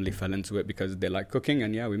just randomly fell into it because they like cooking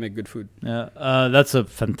and we make good food? Yeah, that's a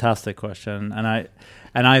fantastic question, and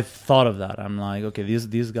I thought of that. I'm like, okay,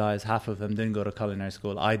 these guys, half of them didn't go to culinary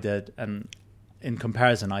school. I did, and in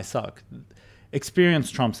comparison, I suck. Experience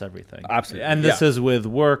trumps everything. Absolutely, and this is with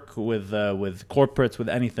work, with corporates, with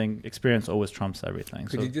anything. Experience always trumps everything.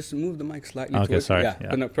 Could you just move the mic slightly? Okay, sorry.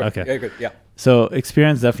 Yeah. No, perfect. Okay. Yeah, good. Yeah. So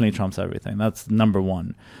experience definitely trumps everything. That's number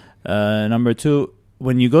one. Number two,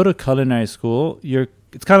 when you go to culinary school,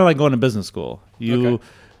 it's kind of like going to business school.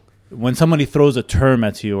 When somebody throws a term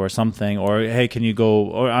at you or something, or hey, can you go,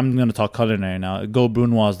 or I'm going to talk culinary now, go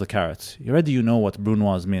brunoise the carrots. You already know what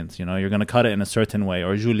brunoise means. You know, you're going to cut it in a certain way,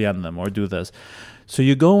 or julienne them, or do this. So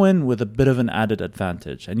you go in with a bit of an added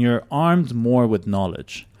advantage, and you're armed more with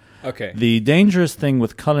knowledge. Okay. The dangerous thing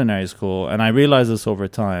with culinary school, and I realize this over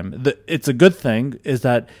time, it's a good thing, is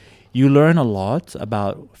that you learn a lot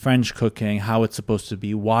about French cooking, how it's supposed to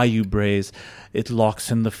be, why you braise. It locks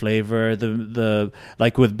in the flavor. The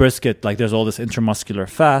like with brisket, like there's all this intramuscular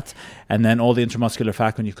fat, and then all the intramuscular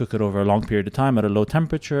fat, when you cook it over a long period of time at a low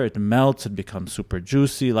temperature, it melts. It becomes super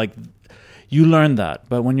juicy. Like you learn that,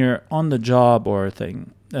 but when you're on the job or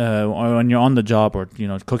when you're on the job or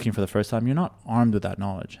cooking for the first time, you're not armed with that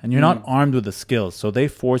knowledge, and you're not armed with the skills. So they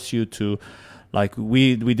force you to. Like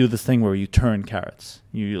we do this thing where you turn carrots.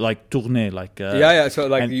 You like tourner, like So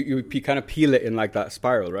like you kind of peel it in like that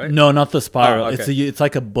spiral, right? No, not the spiral. Oh, okay. It's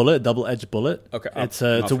like a bullet, double-edged bullet. Okay. It's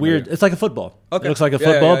a weird. It's like a football. Okay. It looks like a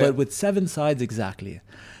football, but with 7 sides exactly.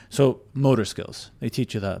 So motor skills, they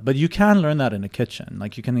teach you that. But you can learn that in a kitchen.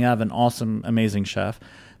 Like you can have an awesome, amazing chef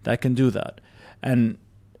that can do that. And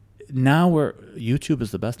now YouTube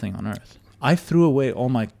is the best thing on earth. I threw away all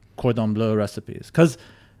my cordon bleu recipes because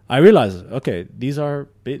I realized, okay, these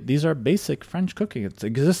are basic French cooking. It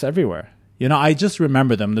exists everywhere. You know, I just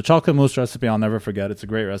remember them. The chocolate mousse recipe, I'll never forget. It's a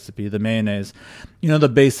great recipe. The mayonnaise, you know, the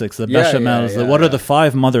basics, the bechamels, what are the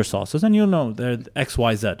 5 mother sauces, and you'll know they're X,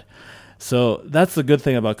 Y, Z. So that's the good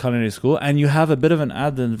thing about culinary school, and you have a bit of an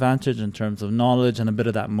added advantage in terms of knowledge and a bit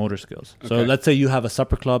of that motor skills. Okay. So let's say you have a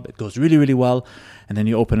supper club, it goes really, really well, and then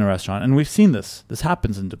you open a restaurant. And we've seen this. This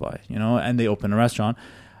happens in Dubai, you know, and they open a restaurant.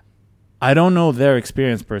 I don't know their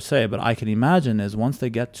experience per se, but I can imagine is once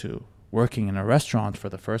they get to working in a restaurant for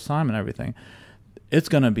the first time and everything, it's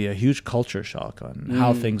going to be a huge culture shock on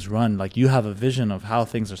how things run. Like, you have a vision of how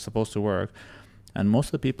things are supposed to work, and most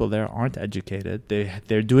of the people there aren't educated.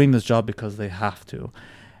 They're doing this job because they have to,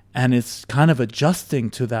 and it's kind of adjusting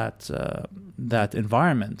to that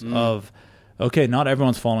environment of, okay, not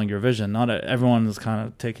everyone's following your vision, not everyone is kind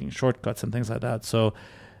of taking shortcuts and things like that. So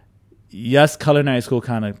yes, culinary school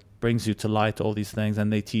kind of brings you to light all these things,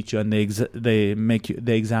 and they teach you, and they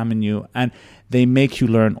examine you, and they make you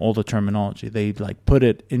learn all the terminology. They like put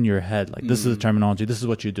it in your head, like this is the terminology, this is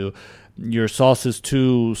what you do. Your sauce is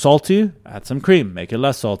too salty, add some cream, make it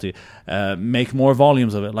less salty, make more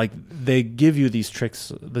volumes of it. Like, they give you these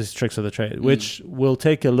tricks of the trade, which will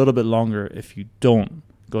take a little bit longer if you don't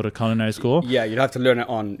go to culinary school. Yeah, you'd have to learn it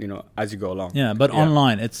on, you know, as you go along. Yeah, but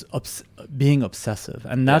online, it's being obsessive.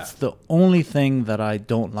 And that's the only thing that I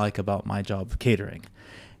don't like about my job, catering,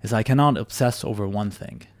 is I cannot obsess over one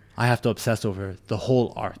thing. I have to obsess over the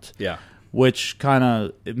whole art. Yeah. Which kind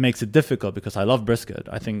of, it makes it difficult because I love brisket.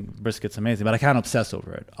 I think brisket's amazing, but I can't obsess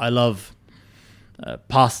over it. I love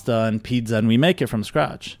pasta and pizza, and we make it from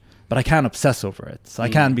scratch. But I can't obsess over it. So I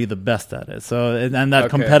can't be the best at it. So, and that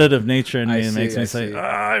competitive nature in me makes me say,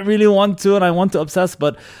 I really want to, and I want to obsess,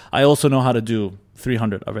 but I also know how to do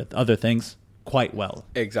 300 other things quite well.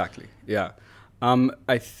 Exactly. Yeah.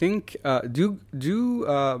 I think, first of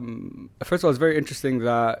all, it's very interesting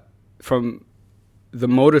that from the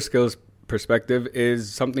motor skills perspective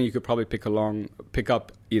is something you could probably pick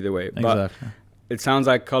up either way. Exactly. But it sounds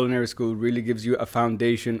like culinary school really gives you a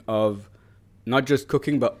foundation of not just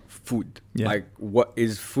cooking, but food. Yeah. Like, what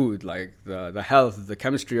is food? Like, the health, the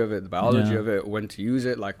chemistry of it, the biology of it, when to use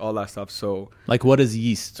it, like all that stuff. So, like, what is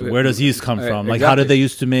yeast? Where does yeast come from? Like, how did they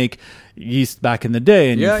used to make yeast back in the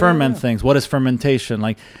day? And you ferment things. What is fermentation?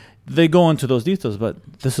 Like, they go into those details, but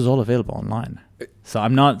this is all available online. So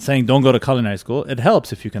I'm not saying don't go to culinary school. It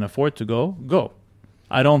helps if you can afford to go.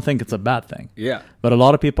 I don't think it's a bad thing. Yeah. But a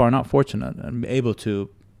lot of people are not fortunate and able to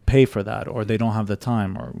pay for that, or they don't have the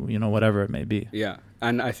time, or, you know, whatever it may be. Yeah.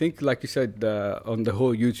 And I think, like you said, on the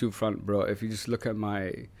whole YouTube front, bro, if you just look at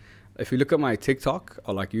my TikTok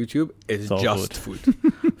or like YouTube, it's just food.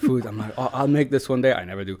 Food. I'm like, I'll make this one day. I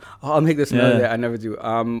never do. I'll make this another day. I never do.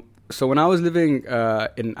 So when I was living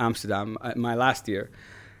in Amsterdam, my last year,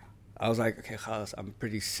 I was like, okay, khalas, I'm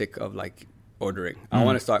pretty sick of like ordering. I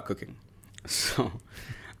want to start cooking. So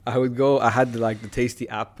I would go, I had the Tasty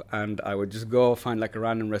app, and I would just go find like a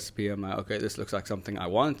random recipe. I'm like, okay, this looks like something I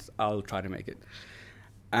want. I'll try to make it.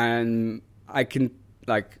 And I can,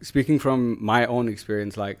 like, speaking from my own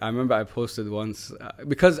experience, like, I remember I posted once,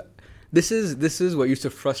 because this is what used to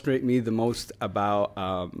frustrate me the most about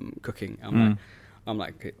cooking. I'm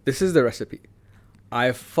like, okay, this is the recipe.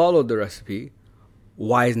 I followed the recipe.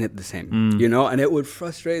 Why isn't it the same? You know, and it would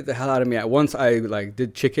frustrate the hell out of me. Once I like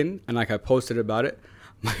did chicken, and like I posted about it.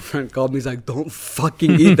 My friend called me. He's like, "Don't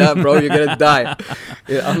fucking eat that, bro. You're gonna die."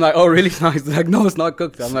 Yeah, I'm like, "Oh, really?" He's like, "No, it's not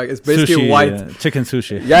cooked." I'm like, "It's basically sushi, white chicken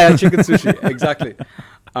sushi." Yeah, chicken sushi, exactly.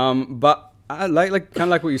 But I like kind of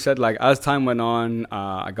like what you said. Like, as time went on,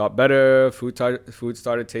 I got better. Food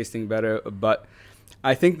started tasting better. But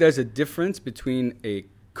I think there's a difference between a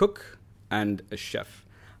cook and a chef.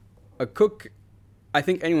 A cook, I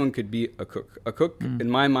think anyone could be a cook. A cook, in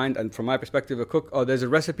my mind and from my perspective, a cook, there's a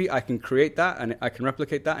recipe, I can create that and I can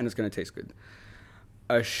replicate that and it's going to taste good.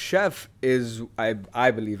 A chef is,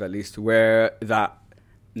 I believe at least, where that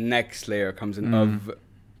next layer comes in of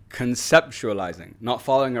conceptualizing, not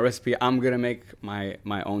following a recipe. I'm going to make my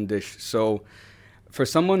own dish. So for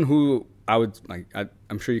someone who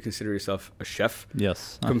I'm sure you consider yourself a chef.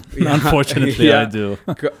 Yes. Unfortunately, I do.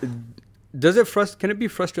 Can it be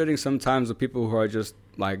frustrating sometimes with people who are just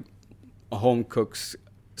like home cooks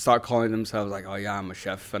start calling themselves like, oh yeah, I'm a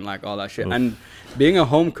chef and like all that shit. Oof. And being a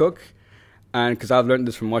home cook, and because I've learned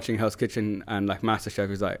this from watching Hell's Kitchen and like MasterChef,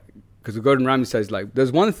 is like, because Gordon Ramsay says like,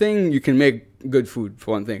 there's one thing you can make good food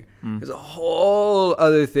for one thing. There's a whole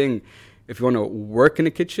other thing. If you want to work in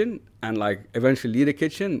a kitchen and like eventually lead a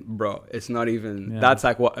kitchen, bro, it's not even, that's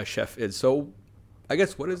like what a chef is. So I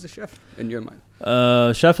guess, what is a chef in your mind?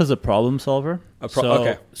 Chef is a problem solver.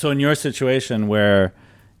 Okay. So in your situation where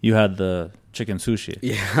you had the chicken sushi.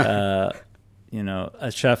 Yeah. You know,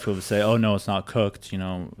 a chef would say, "Oh no, it's not cooked. You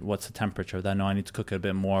know, what's the temperature of that? No, I need to cook it a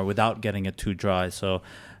bit more without getting it too dry." So,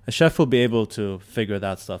 a chef will be able to figure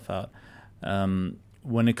that stuff out.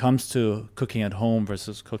 When it comes to cooking at home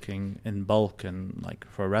versus cooking in bulk and like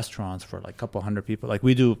for restaurants for like a couple hundred people, like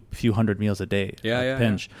we do a few hundred meals a day,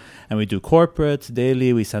 Pinch, and we do corporates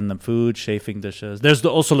daily. We send them food, chafing dishes. There's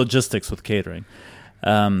also logistics with catering.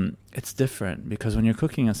 It's different because when you're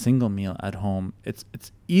cooking a single meal at home,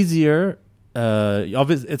 it's easier.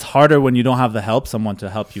 Obviously, it's harder when you don't have the help, someone to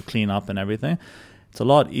help you clean up and everything. It's a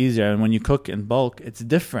lot easier, and when you cook in bulk, it's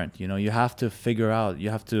different. You know, you have to figure out.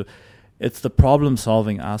 It's the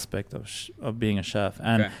problem-solving aspect of being a chef.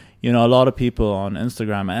 And, you know, a lot of people on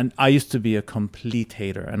Instagram, and I used to be a complete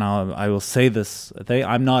hater, and I will say this,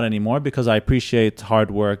 I'm not anymore because I appreciate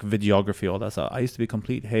hard work, videography, all that stuff. I used to be a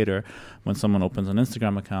complete hater when someone opens an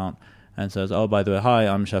Instagram account and says, "Oh, by the way, hi,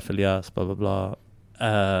 I'm Chef Ilyas, blah, blah, blah.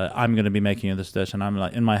 I'm going to be making you this dish." And I'm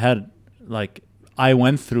like, in my head, like, I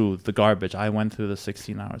went through the garbage. I went through the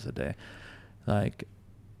 16 hours a day. Like,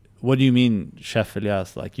 what do you mean, Chef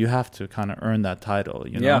Ilyas? Like, you have to kind of earn that title,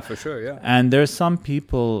 you know? Yeah, for sure, yeah. And there's some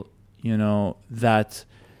people, you know, that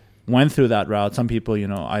went through that route. Some people, you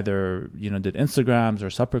know, either, you know, did Instagrams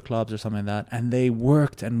or supper clubs or something like that. And they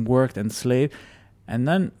worked and slaved. And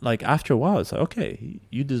then, like, after a while, it's like, okay,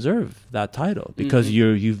 you deserve that title because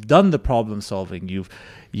you've done the problem solving.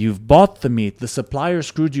 You've bought the meat. The supplier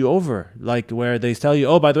screwed you over, like where they tell you,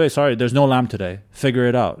 "Oh, by the way, sorry, there's no lamb today. Figure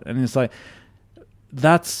it out." And it's like,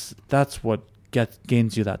 that's what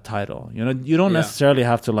gains you that title. You know, you don't necessarily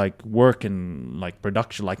have to like work in like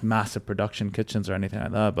production, like massive production kitchens or anything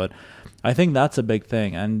like that. But I think that's a big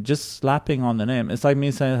thing. And just slapping on the name, it's like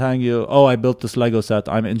me telling you, "Oh, I built this Lego set.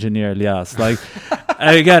 I'm engineer Ilyas." Like,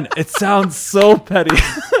 and again, it sounds so petty.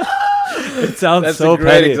 It sounds That's so a great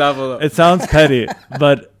petty. example, though. It sounds petty,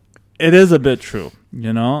 but it is a bit true.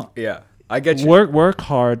 You know. Yeah, I get you. Work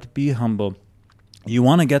hard. Be humble. You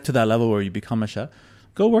want to get to that level where you become a chef.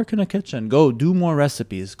 Go work in a kitchen. Go do more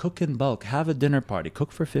recipes. Cook in bulk. Have a dinner party.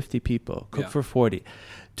 Cook for 50 people. Cook for 40.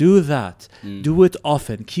 Do that. Do it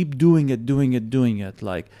often. Keep doing it.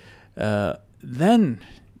 Like, then,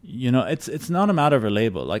 you know, it's not a matter of a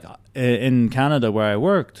label. Like in Canada where I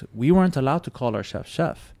worked, we weren't allowed to call our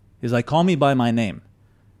chef. He's like, "Call me by my name.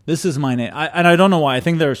 This is my name." I don't know why. I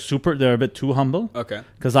think they're a bit too humble. Okay.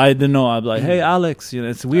 Because I didn't know. I'd be like, "Hey, Alex." You know,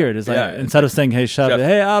 it's weird. It's like, instead of saying, "Hey, chef,"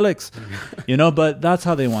 "Hey, Alex." You know, but that's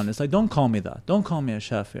how they want it. It's like, don't call me that. Don't call me a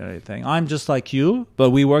chef or anything. I'm just like you,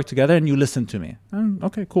 but we work together and you listen to me.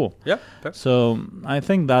 Okay, cool. Yeah. So I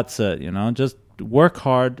think that's it. You know, just work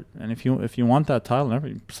hard, and if you want that title,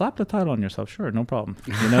 slap the title on yourself. Sure, no problem.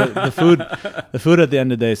 You know, the food at the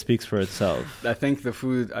end of the day speaks for itself. I think the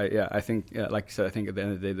food. I think like you said, I think at the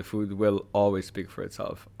end of the day, the food will always speak for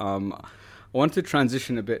itself. I want to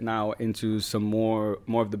transition a bit now into some more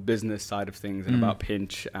of the business side of things and about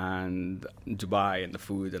Pinch and Dubai and the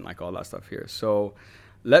food and like all that stuff here. So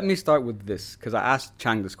let me start with this because I asked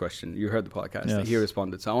Chang this question. You heard the podcast. Yes. He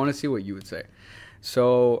responded. So I want to see what you would say.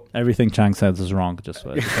 So everything Chang says is wrong. Just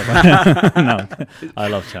no, I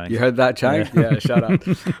love Chang. You heard that, Chang? Yeah, shout out.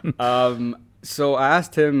 So I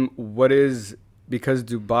asked him because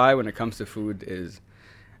Dubai, when it comes to food, is,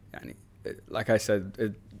 like I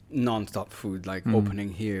said, non-stop food, like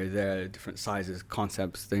opening here, there, different sizes,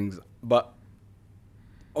 concepts, things. But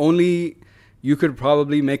only you could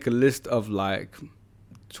probably make a list of like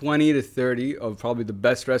 20 to 30 of probably the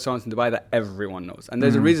best restaurants in Dubai that everyone knows. And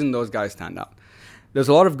there's a reason those guys stand out. There's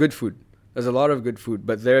a lot of good food.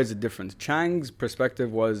 But there's a difference. Chang's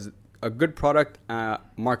perspective was a good product.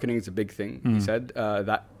 Marketing is a big thing, he said,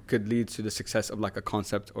 that could lead to the success of like a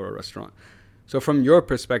concept or a restaurant. So from your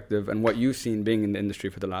perspective and what you've seen being in the industry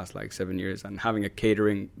for the last like 7 years and having a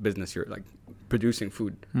catering business, you're like producing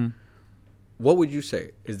food. What would you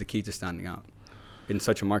say is the key to standing out in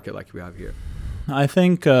such a market like we have here? I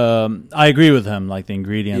think I agree with him, like the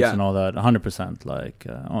ingredients and all that, 100%. Like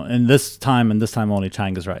in this time only,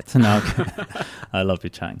 Chang is right. No, okay. I love you,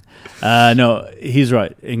 Chang. No, he's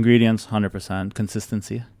right. Ingredients, 100%.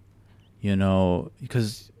 Consistency, you know,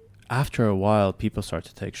 because after a while, people start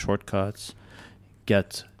to take shortcuts,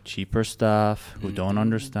 get cheaper staff who don't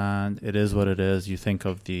understand. It is what it is. You think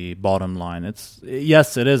of the bottom line. It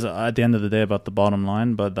is at the end of the day about the bottom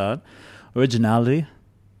line, but that originality.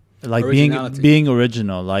 Like being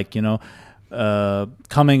original, like, you know,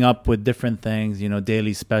 coming up with different things,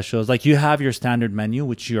 daily specials. Like you have your standard menu,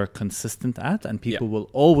 which you are consistent at, and people will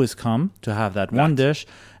always come to have that one dish,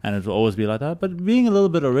 and it will always be like that. But being a little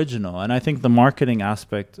bit original, and I think the marketing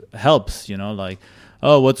aspect helps, like,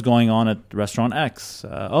 oh, what's going on at restaurant X?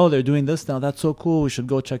 Oh, they're doing this now. That's so cool. We should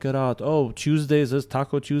go check it out. Oh, Tuesdays is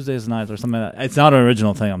Taco Tuesdays night or something like that. It's not an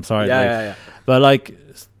original thing. I'm sorry. Yeah. But like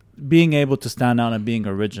being able to stand out and being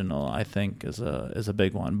original, I think is a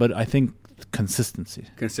big one. But I think consistency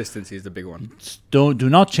is the big one. Do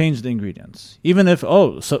not change the ingredients. Even if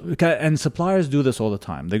and suppliers do this all the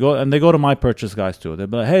time. They go to my purchase guys too. They're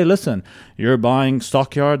like, hey, listen, you're buying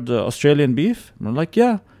Stockyard Australian beef? And we're like,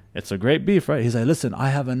 yeah. It's a great beef, right? He's like, listen, I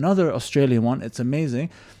have another Australian one. It's amazing.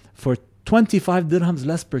 For 25 dirhams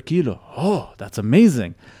less per kilo. Oh, that's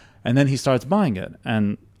amazing. And then he starts buying it.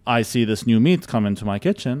 And I see this new meat come into my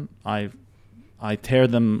kitchen. I tear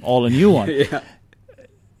them all a new one.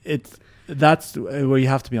 That's where you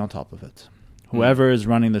have to be on top of it. Whoever is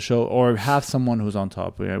running the show, or have someone who's on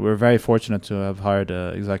top. We're very fortunate to have hired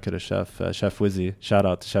an executive chef, Chef Wizzy. Shout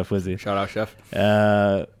out to Chef Wizzy. Shout out, Chef.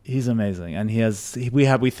 He's amazing, and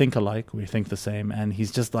we think alike. We think the same, and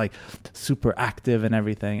he's just like super active and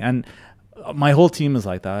everything. And my whole team is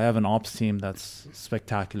like that. I have an ops team that's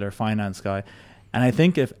spectacular, finance guy, and I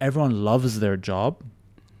think if everyone loves their job,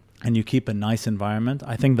 and you keep a nice environment,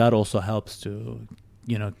 I think that also helps to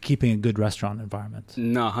keeping a good restaurant environment.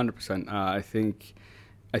 No, 100%. I think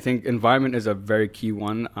environment is a very key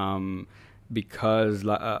one, because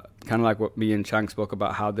kind of like what me and Chang spoke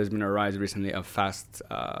about, how there's been a rise recently of fast,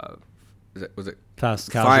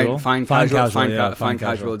 fast casual, fine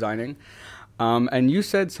casual dining. And you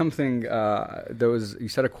said something. You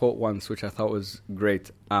said a quote once, which I thought was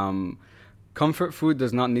great. Comfort food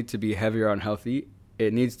does not need to be heavy or unhealthy.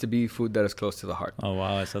 It needs to be food that is close to the heart. Oh,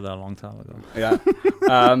 wow. I said that a long time ago.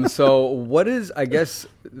 Yeah. So what is, I guess,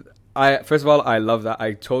 first of all, I love that.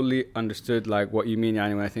 I totally understood like what you mean,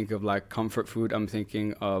 Yani. When I think of like comfort food, I'm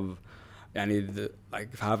thinking of, if I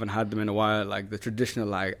haven't had them in a while, like the traditional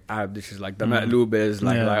like Arab dishes, like the ma'lubis,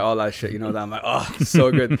 like all that shit, that I'm like, oh, so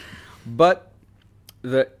good. But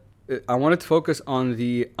I wanted to focus on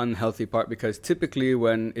the unhealthy part, because typically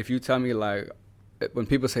if you tell me like, when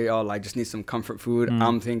people say, oh, I just need some comfort food,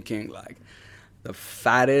 I'm thinking like the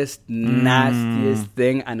fattest, nastiest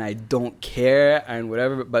thing, and I don't care and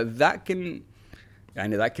whatever. But that can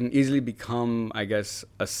easily become, I guess,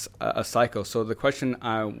 a cycle. So the question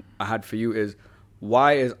I had for you is,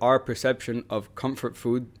 why is our perception of comfort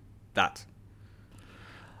food that?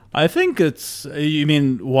 I think you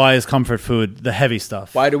mean, why is comfort food the heavy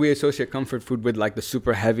stuff? Why do we associate comfort food with like the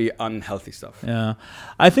super heavy, unhealthy stuff? Yeah,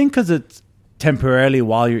 I think because it's temporarily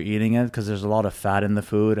while you're eating it, because there's a lot of fat in the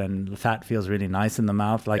food, and the fat feels really nice in the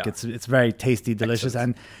mouth. Like it's very tasty, delicious.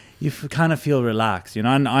 Excellent. And you kind of feel relaxed, And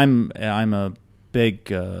I'm a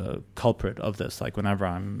big culprit of this. Like whenever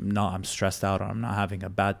I'm stressed out or I'm not having a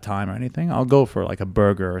bad time or anything, I'll go for like a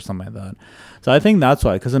burger or something like that. So I think that's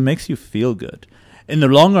why, because it makes you feel good. In the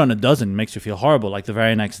long run, it doesn't. It makes you feel horrible. Like the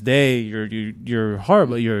very next day, you're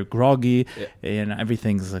horrible. You're groggy, and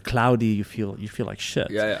everything's cloudy. You feel like shit.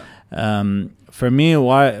 For me,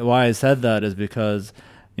 why I said that is because,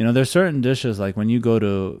 there's certain dishes, like when you go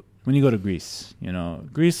to Greece,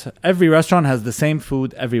 Greece, every restaurant has the same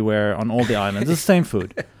food everywhere on all the islands. It's the same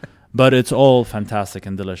food, but it's all fantastic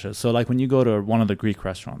and delicious. So like when you go to one of the Greek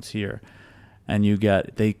restaurants here, and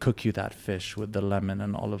they cook you that fish with the lemon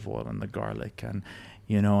and olive oil and the garlic, and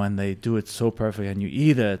and they do it so perfect, and you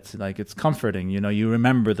eat it like it's comforting. You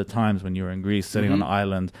remember the times when you were in Greece, sitting on the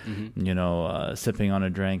island, sipping on a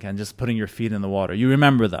drink and just putting your feet in the water. You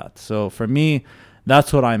remember that. So for me,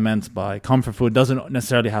 that's what I meant by comfort food. Doesn't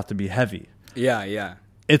necessarily have to be heavy. Yeah.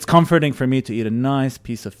 It's comforting for me to eat a nice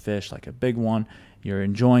piece of fish, like a big one. You're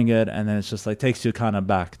enjoying it, and then it's just like takes you kind of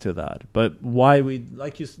back to that. But why we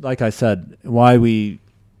like I said, why we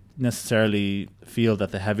necessarily feel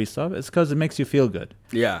that the heavy stuff is because it makes you feel good.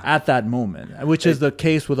 Yeah. At that moment, which is the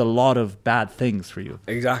case with a lot of bad things for you.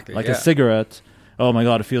 Exactly. Like a cigarette. Oh my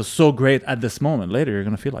God, it feels so great at this moment. Later, you're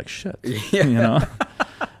gonna feel like shit. Yeah.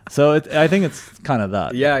 So I think it's kind of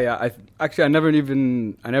that. Yeah. I never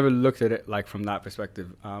looked at it like from that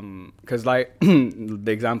perspective. Because like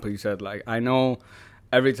the example you said, like I know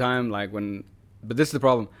every time like but this is the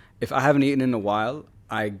problem. If I haven't eaten in a while,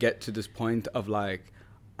 I get to this point of like,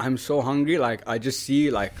 I'm so hungry, like I just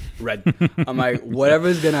see like red. I'm like,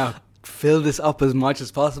 whatever's gonna fill this up as much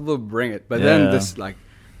as possible, bring it. But then this like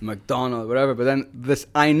McDonald's, whatever. But then this,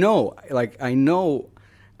 I know.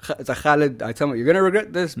 It's a Khalid, I tell me, you're going to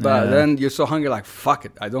regret this, but then you're so hungry, like, fuck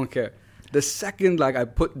it, I don't care. The second, like, I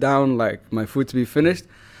put down, like, my food to be finished,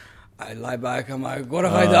 I lie back. I'm like, what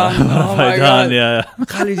have I done? Oh my God. Yeah.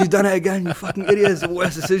 Khalid, you done it again. You fucking idiot. It's the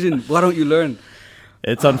worst decision. Why don't you learn?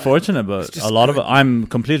 It's unfortunate, but a lot of it, I'm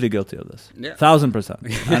completely guilty of this. Yeah.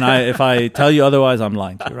 1000%. And if I tell you otherwise, I'm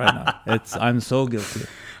lying to you right now. I'm so guilty.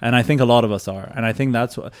 And I think a lot of us are. And I think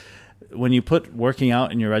that's what, when you put working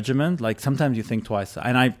out in your regimen, like sometimes you think twice.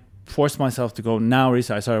 And I force myself to go now.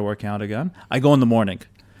 Recently, I started working out again. I go in the morning.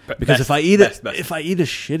 Because if I eat a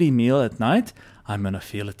shitty meal at night, I'm going to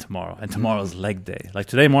feel it tomorrow. And tomorrow's leg day. Like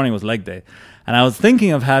today morning was leg day. And I was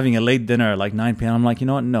thinking of having a late dinner at like 9 p.m. I'm like, you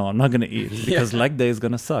know what? No, I'm not going to eat because leg day is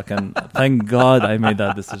going to suck. And thank God I made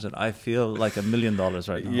that decision. I feel like $1 million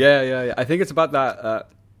right now. Yeah. I think it's about that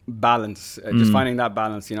balance, just finding that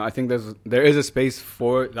balance. You know, I think there is a space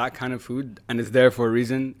for that kind of food, and it's there for a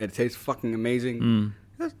reason. It tastes fucking amazing.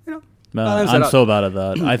 You know. I'm so bad at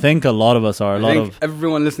that. I think a lot of us are.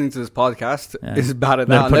 Everyone listening to this podcast is bad at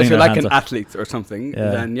that. Unless you're like an athlete or something,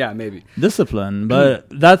 then maybe. Discipline, but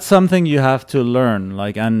that's something you have to learn.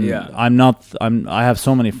 Like, and I have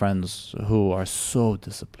so many friends who are so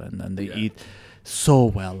disciplined and they eat so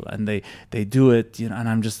well and they do it, you know, and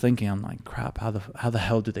I'm just thinking, I'm like, crap, how the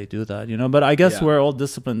hell do they do that, you know? But I guess we're all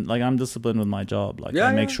disciplined. Like, I'm disciplined with my job. Like,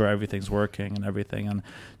 I make sure everything's working and everything, and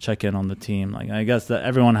check in on the team. Like, I guess that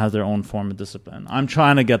everyone has their own form of discipline. I'm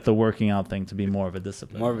trying to get the working out thing to be more of a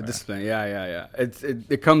discipline. More of a discipline. Yeah.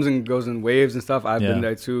 It comes and goes in waves and stuff. I've been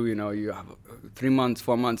there too. You know, you have 3 months,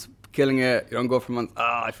 4 months killing it. You don't go for months.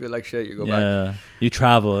 I feel like shit. You go back. You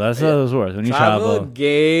travel. That's how it works. When you travel,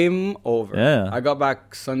 game over. Yeah. I got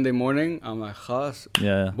back Sunday morning. I'm like, khas.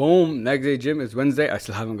 Yeah. Boom. Next day gym. It's Wednesday. I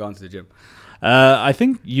still haven't gone to the gym. I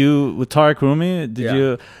think you with Tariq Rumi. Did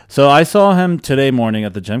you? So I saw him today morning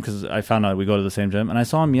at the gym because I found out we go to the same gym, and I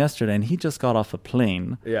saw him yesterday, and he just got off a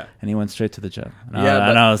plane. Yeah. And he went straight to the gym. And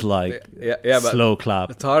I was like, slow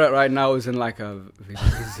clap. Tariq right now is in like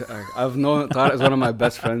I've known Tariq is one of my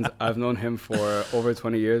best friends. I've known him for over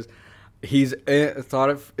 20 years.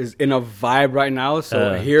 Tariq is in a vibe right now,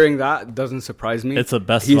 so hearing that doesn't surprise me. It's the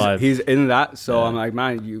best vibe. He's in that, so I'm like,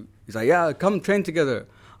 man, he's like, come train together.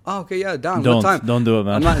 Oh, okay, down. What time? Don't do it,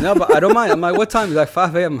 man. I'm like, no, but I don't mind. I'm like, what time? He's like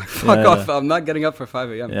 5 a.m. I'm like, fuck off. I'm not getting up for 5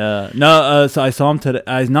 a.m. Yeah. No, so I saw him today.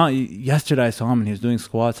 Yesterday I saw him and he was doing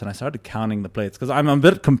squats, and I started counting the plates because I'm a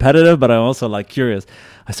bit competitive, but I'm also like curious.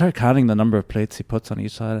 I started counting the number of plates he puts on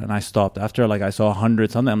each side, and I stopped after like I saw 100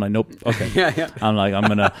 something. I'm like, nope. Okay. I'm like,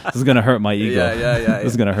 this is gonna hurt my ego.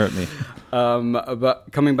 This is gonna hurt me. But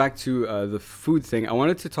coming back to the food thing, I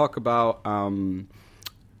wanted to talk about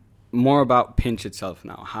more about Pinch itself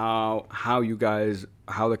now. How you guys,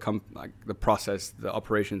 how the process, the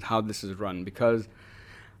operations, how this is run. Because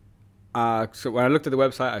so when I looked at the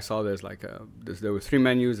website, I saw there's like there were 3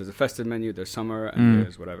 menus. There's a festive menu, there's summer, and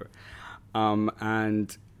there's whatever.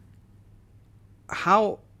 And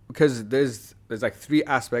how, because there's like 3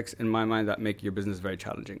 aspects in my mind that make your business very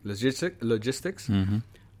challenging: logistics,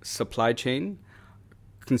 supply chain,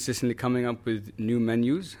 consistently coming up with new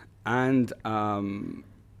menus, and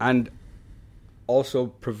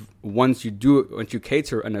also once you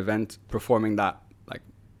cater an event, performing that like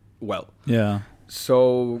well. Yeah.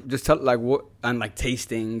 So just tell like what, and like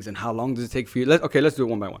tastings, and how long does it take for you? Let's do it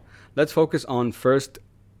one by one. Let's focus on first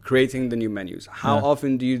creating the new menus. How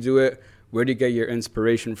often do you do it? Where do you get your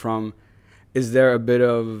inspiration from? Is there a bit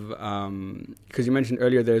of because you mentioned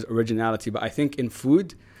earlier there's originality, but I think in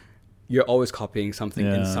food you're always copying something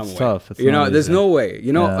in some way. Tough. There's no way.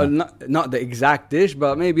 Not the exact dish,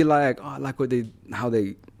 but maybe like, I like how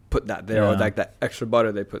they put that there, or like that extra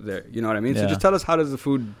butter they put there. You know what I mean? So just tell us, how does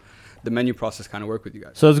the menu process kind of work with you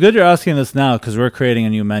guys? So it's good you're asking this now, because we're creating a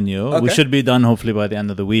new menu. Okay. We should be done hopefully by the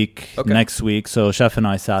end of the week, next week. So Chef and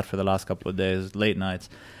I sat for the last couple of days, late nights,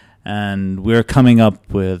 and we're coming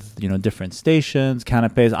up with, different stations,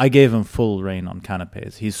 canapes. I gave him full reign on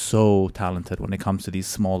canapes. He's so talented when it comes to these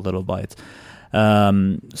small little bites.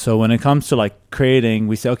 So when it comes to like creating,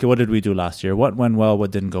 we say, okay, what did we do last year? What went well?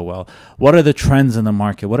 What didn't go well? What are the trends in the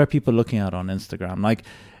market? What are people looking at on Instagram? Like,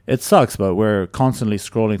 it sucks, but we're constantly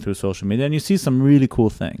scrolling through social media, and you see some really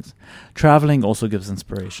cool things. Traveling also gives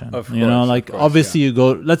inspiration. Of course, obviously you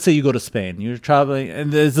go, let's say you go to Spain, you're traveling,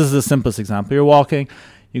 and this is the simplest example. You're walking,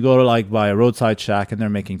 you go to like by a roadside shack, and they're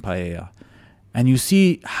making paella. And you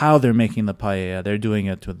see how they're making the paella. They're doing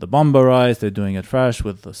it with the bomba rice. They're doing it fresh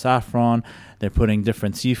with the saffron. They're putting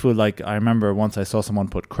different seafood. Like, I remember once I saw someone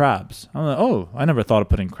put crabs. I'm like, oh, I never thought of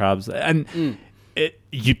putting crabs. And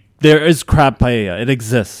there is crab paella. It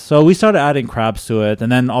exists. So we started adding crabs to it. And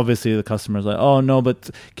then obviously the customer's like, oh, no, but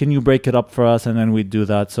can you break it up for us? And then we do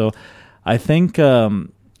that. So I think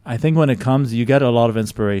I think when it comes, you get a lot of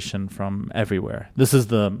inspiration from everywhere. This is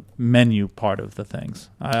the menu part of the things.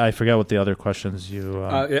 I forget what the other questions you...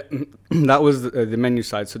 That was the menu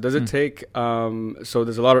side. So does it take... so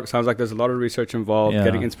there's a lot of... Sounds like there's a lot of research involved,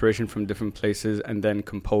 getting inspiration from different places and then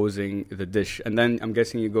composing the dish. And then I'm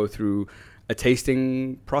guessing you go through a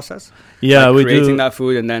tasting process? Yeah, like we creating do. that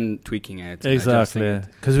food and then tweaking it. Exactly.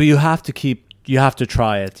 Because you have to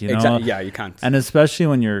try it, you know? Exactly. Yeah, you can't. And especially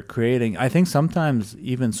when you're creating, I think sometimes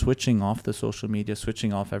even switching off the social media,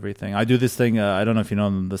 switching off everything. I do this thing, I don't know if you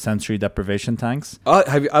know the sensory deprivation tanks. Oh,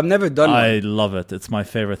 I've never done I one. love it. It's my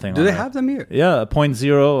favorite thing. Do they have them here? Yeah,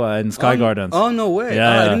 0.0 in Sky Gardens. Oh, no way.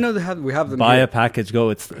 Yeah, I didn't know we have them Buy here. a package, go.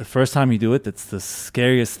 It's the first time you do it, it's the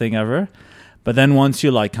scariest thing ever. But then once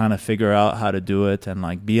you like kind of figure out how to do it and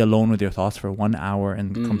like be alone with your thoughts for 1 hour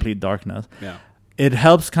in complete darkness, it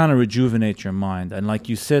helps kind of rejuvenate your mind. And like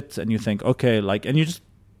you sit and you think, okay, like, and you just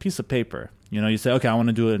piece of paper, you know, you say, okay, I want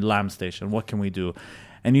to do a lamb station. What can we do?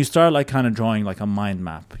 And you start like kind of drawing like a mind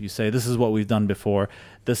map. You say, this is what we've done before.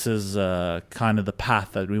 This is kind of the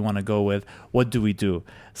path that we want to go with. What do we do?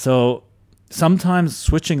 So sometimes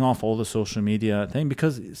switching off all the social media thing,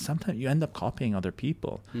 because sometimes you end up copying other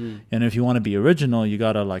people. And if you want to be original, you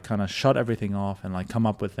got to like kind of shut everything off and like come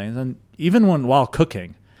up with things. And even while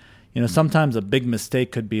cooking, you know, sometimes a big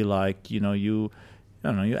mistake could be like, you know, you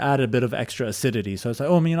add a bit of extra acidity. So it's like,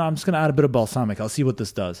 oh, you know, I'm just going to add a bit of balsamic. I'll see what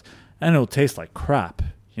this does. And it'll taste like crap,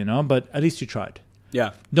 you know, but at least you tried.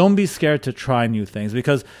 Yeah. Don't be scared to try new things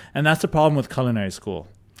and that's the problem with culinary school.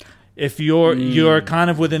 If you're kind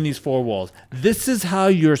of within these four walls, this is how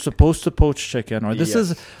you're supposed to poach chicken, or this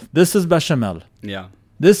is bechamel. Yeah.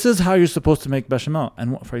 This is how you're supposed to make bechamel.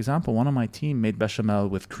 And for example, one of my team made bechamel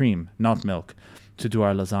with cream, not milk, to do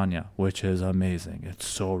our lasagna, which is amazing. It's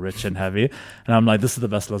so rich and heavy. And I'm like, this is the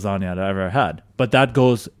best lasagna I've ever had. But that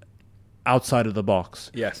goes outside of the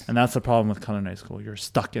box. Yes. And that's the problem with culinary school. You're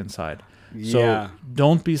stuck inside. Yeah. So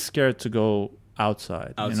don't be scared to go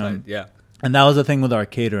outside. Outside, you know? yeah. And that was the thing with our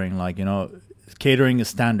catering. Like, you know, catering is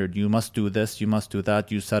standard. You must do this. You must do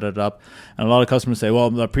that. You set it up. And a lot of customers say,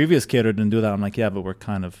 well, the previous caterer didn't do that. I'm like, yeah, but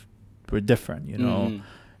we're different, you know.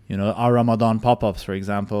 You know, our Ramadan pop-ups, for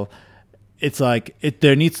example, it's like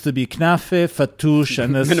there needs to be knafe, fattoush,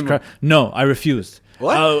 and this. No, I refused.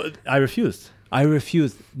 What? I refused.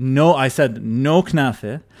 No, I said no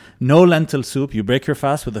knafe, no lentil soup. You break your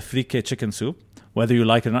fast with a frike chicken soup, whether you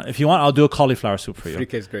like it or not. If you want, I'll do a cauliflower soup for you.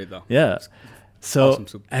 Frike is great, though. Yeah. So, awesome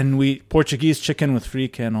soup. And Portuguese chicken with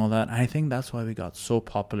frike and all that. I think that's why we got so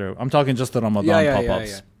popular. I'm talking just the Ramadan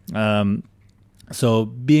pop-ups. Yeah. So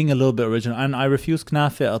being a little bit original. And I refuse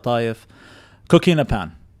knafe, atayef, cooking in a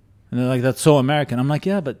pan. And they're like, that's so American. I'm like,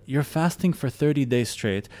 yeah, but you're fasting for 30 days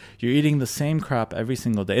straight. You're eating the same crap every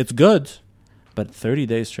single day. It's good, but 30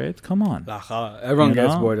 days straight? Come on. Everyone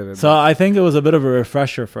gets bored of it. So I think it was a bit of a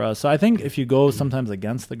refresher for us. So I think if you go sometimes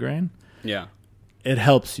against the grain, it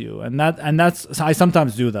helps you. And that's I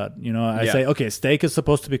sometimes do that. You know, I say, okay, steak is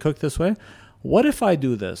supposed to be cooked this way. What if I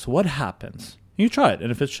do this? What happens? You try it,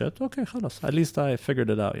 and if it's shit, okay, khalas. At least I figured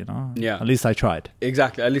it out, you know? Yeah. At least I tried.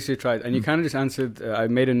 Exactly. At least you tried. And you kind of just answered, I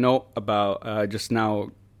made a note about just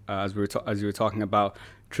now, as you were talking about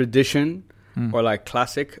tradition or like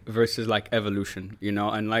classic versus like evolution, you know?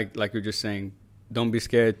 And like you're just saying, don't be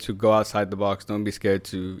scared to go outside the box. Don't be scared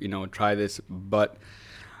to, you know, try this. But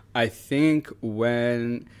I think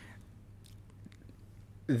when...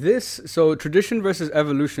 So tradition versus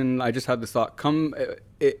evolution, I just had this thought,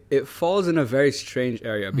 it falls in a very strange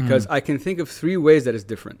area because I can think of 3 ways that it's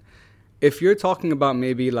different. If you're talking about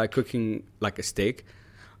maybe like cooking like a steak,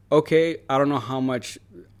 okay, I don't know how much,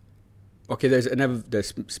 okay,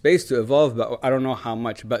 there's space to evolve, but I don't know how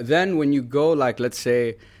much. But then when you go like, let's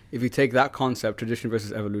say, if you take that concept, tradition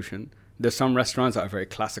versus evolution, there's some restaurants that are very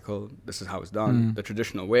classical, this is how it's done, the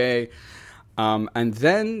traditional way. And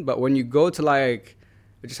then, but when you go to like,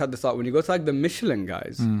 I just had the thought, when you go to like the Michelin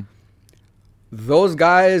guys, those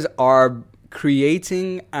guys are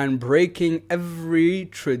creating and breaking every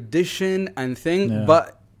tradition and thing,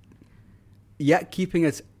 but yet keeping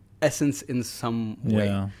its essence in some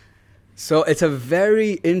way. So it's a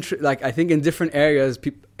very like I think in different areas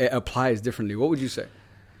it applies differently. What would you say?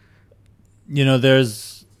 You know,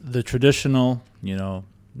 there's the traditional, you know,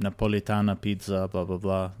 Napolitana pizza, blah blah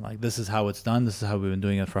blah. Like this is how it's done. This is how we've been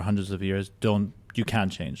doing it for hundreds of years. You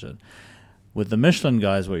can't change it. With the Michelin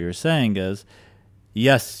guys, what you're saying is,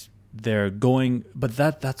 yes, they're going, but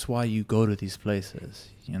that's why you go to these places,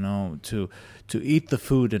 you know, to eat the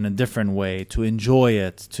food in a different way, to enjoy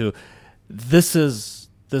it. This is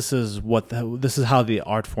how the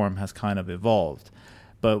art form has kind of evolved.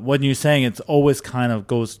 But what you're saying, it's always kind of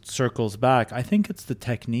circles back. I think it's the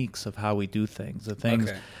techniques of how we do things, the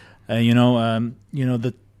things, I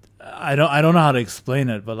don't know how to explain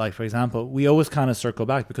it, but like, for example, we always kind of circle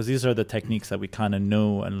back because these are the techniques that we kind of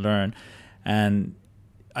know and learn. And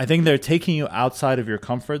I think they're taking you outside of your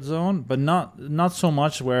comfort zone, but not so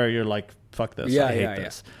much where you're like, fuck this, I hate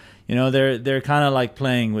this. You know, they're kind of like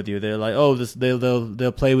playing with you. They're like, oh,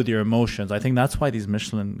 they'll play with your emotions. I think that's why these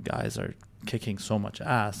Michelin guys are kicking so much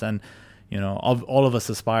ass. And, you know, all of us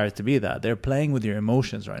aspire to be that. They're playing with your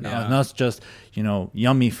emotions right now. It's not just, you know,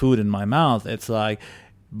 yummy food in my mouth. It's like,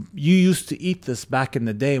 you used to eat this back in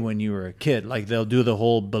the day when you were a kid. Like, they'll do the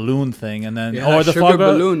whole balloon thing, and then or the sugar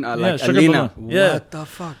balloon, like sugar Alina. Balloon. Yeah. What the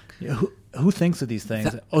fuck? Yeah, who thinks of these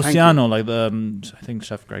things? Oceano, like I think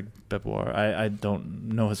Chef Greg Beboir. I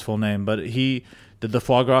don't know his full name, but he did the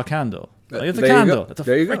foie gras candle. Like, it's a candle. It's a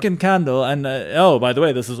freaking candle. And by the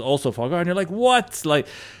way, this is also foie gras. And you're like, what? Like,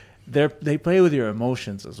 they play with your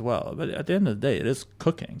emotions as well. But at the end of the day, it is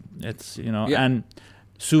cooking. It's, you know, and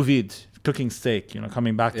sous vide. Cooking steak, you know,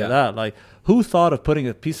 coming back to that, like, who thought of putting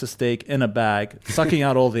a piece of steak in a bag, sucking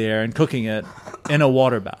out all the air and cooking it in a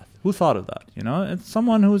water bath? Who thought of that? You know, it's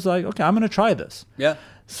someone who's like, okay, I'm going to try this. Yeah.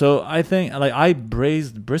 So I think, like, I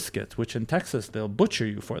braised brisket, which in Texas, they'll butcher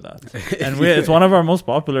you for that. And it's one of our most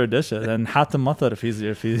popular dishes. And Hatem Matar, if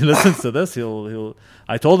he listens to this,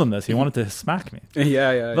 I told him this. He wanted to smack me.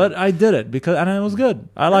 But I did it and it was good.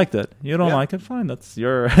 I liked it. You don't like it? Fine. That's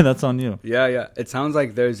on you. Yeah. It sounds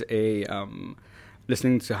like there's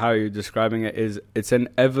listening to how you're describing it, it's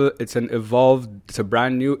a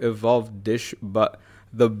brand new evolved dish, but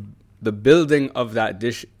the building of that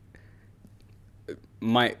dish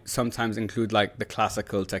might sometimes include like the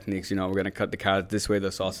classical techniques. You know, we're going to cut the carrot this way,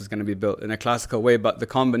 the sauce is going to be built in a classical way, but the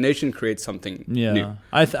combination creates something new.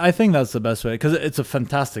 I think that's the best way, because it's a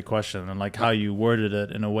fantastic question, and like how you worded it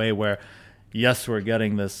in a way where, yes, we're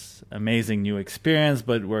getting this amazing new experience,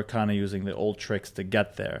 but we're kind of using the old tricks to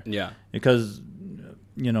get there. Yeah. Because,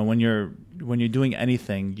 you know, when you're doing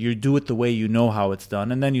anything, you do it the way you know how it's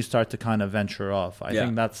done, and then you start to kind of venture off. I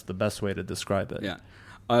think that's the best way to describe it. Yeah.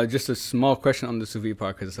 Just a small question on the sous vide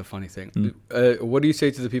part, because it's a funny thing. What do you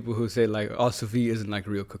say to the people who say like, "Oh, sous vide isn't like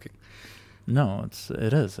real cooking"? No,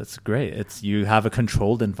 it is. It's great. You have a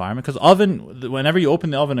controlled environment, because oven. Whenever you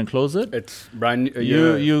open the oven and close it, it's brand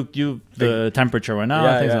new. The temperature went out.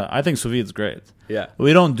 I think sous vide is great. Yeah,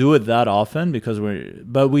 we don't do it that often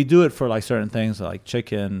but we do it for like certain things like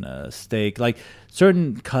chicken, steak, like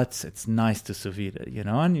certain cuts. It's nice to sous vide it, you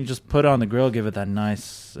know, and you just put it on the grill, give it that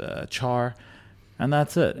nice char. And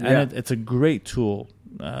that's it. And it's a great tool.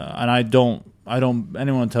 And I don't.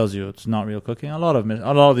 Anyone tells you it's not real cooking, a lot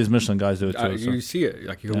of these Michelin guys do it too. You see it.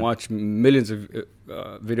 Like, you can watch millions of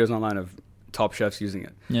videos online of top chefs using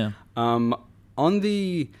it. Yeah.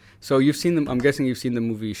 So you've seen them. I'm guessing you've seen the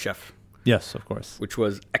movie Chef. Yes, of course. Which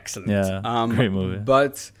was excellent. Yeah. Great movie.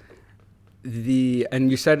 But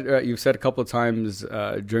you've said a couple of times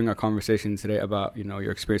during our conversation today about, you know,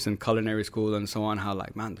 your experience in culinary school and so on, how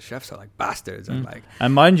like, man, the chefs are like bastards.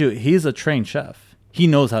 And mind you, he's a trained chef. He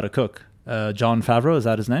knows how to cook. Jon Favreau, is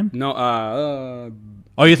that his name? No.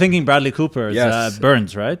 You're thinking Bradley Cooper's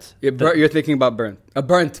Burns, right? You're thinking about Burnt.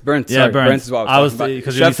 Burnt. Yeah, sorry, Burnt is what I was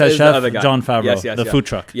because you said Chef Jon Favreau, the food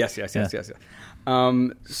truck. Yes.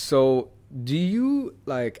 So do you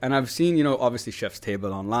like? And I've seen, you know, obviously Chef's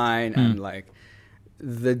Table online, and like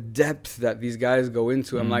the depth that these guys go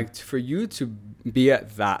into. I'm like, for you to be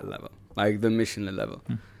at that level, like the Michelin level,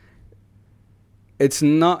 it's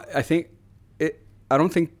not. I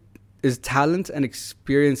don't think is talent and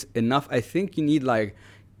experience enough. I think you need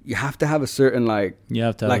you have to have a certain you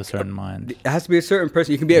have to have a certain mind. It has to be a certain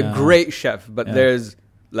person. You can be a great chef, but there's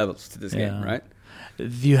levels to this game, right?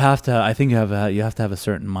 You have to. I think you have to have a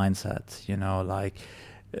certain mindset. You know, like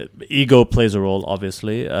ego plays a role,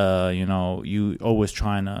 obviously. You know, you always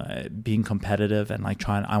trying to being competitive and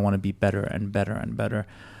I want to be better and better and better.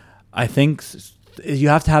 I think you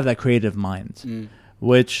have to have that creative mind.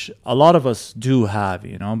 Which a lot of us do have,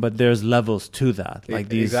 you know, but there's levels to that. Like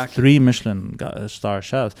these 3 Michelin star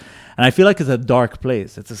chefs. And I feel like it's a dark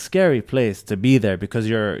place. It's a scary place to be there, because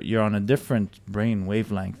you're on a different brain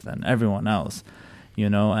wavelength than everyone else, you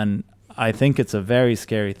know. And I think it's a very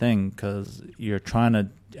scary thing, because you're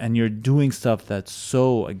doing stuff that's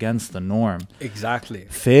so against the norm. Exactly.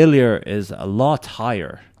 Failure is a lot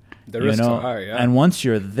higher. The risks are high, And once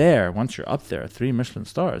you're up there, 3 Michelin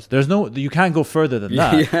stars, you can't go further than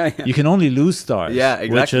that. You can only lose stars,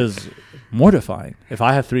 which is mortifying. If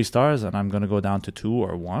I have 3 stars and I'm going to go down to 2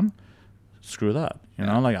 or 1, screw that. You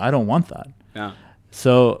know, I don't want that. Yeah.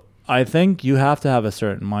 So I think you have to have a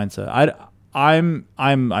certain mindset. I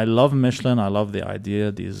love Michelin. I love the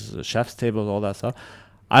idea, these chef's tables, all that stuff.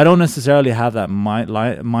 I don't necessarily have that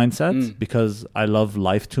mindset because I love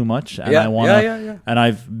life too much, and I want to. And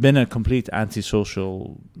I've been a complete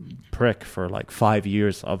antisocial prick for like 5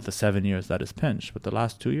 years of the 7 years that is Pinch. But the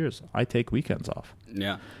last 2 years, I take weekends off.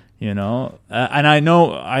 Yeah. You know, and I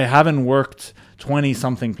know I haven't worked 20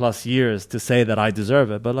 something plus years to say that I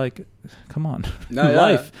deserve it, but like, come on,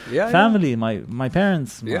 life, family, my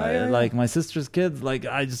parents, like my sister's kids, like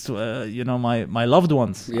I just, you know, my loved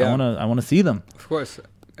ones. I want to see them. Of course.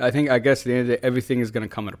 I guess at the end of the day, everything is going to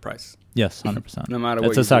come at a price. Yes, 100%. No matter what.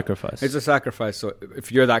 It's a sacrifice. It's a sacrifice. So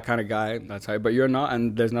if you're that kind of guy, that's how. But you're not,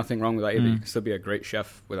 and there's nothing wrong with that either. You can still be a great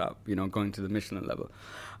chef without, you know, going to the Michelin level.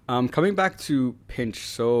 Coming back to Pinch,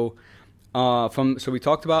 so we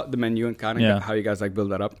talked about the menu and kind of how you guys like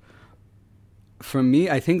build that up. For me,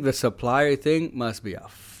 I think the supplier thing must be a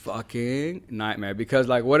fucking nightmare, because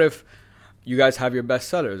like, what if you guys have your best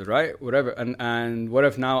sellers, right? Whatever, and what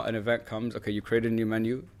if now an event comes? Okay, you create a new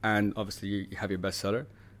menu, and obviously you have your best seller.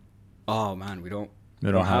 Oh man, we don't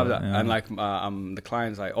have that, and like the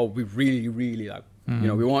client's like, oh, we really like, you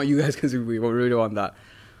know, we want you guys because we really want that.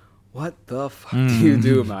 What the fuck do you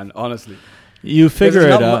do, man? Honestly, you figure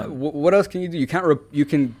it out. What else can you do? You can't. You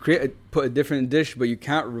can put a different dish, but you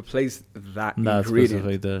can't replace that ingredient,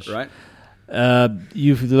 specific dish, right?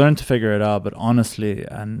 You've learned to figure it out, but honestly,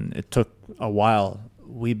 and it took a while.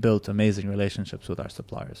 We built amazing relationships with our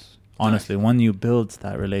suppliers. Honestly, when you build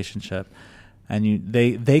that relationship, and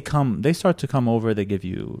they start to come over. They give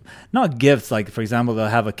you not gifts, like for example, they'll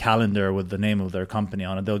have a calendar with the name of their company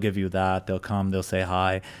on it. They'll give you that. They'll come. They'll say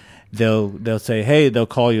hi. They'll say, hey, they'll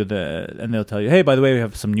call you and they'll tell you, hey, by the way, we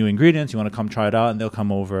have some new ingredients. You want to come try it out? And they'll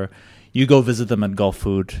come over. You go visit them at Gulf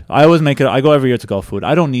Food. I go every year to Gulf Food.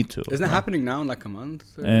 I don't need to. Isn't it happening now in like a month?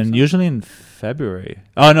 And usually in February.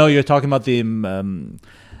 Oh no, you're talking about the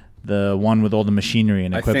one with all the machinery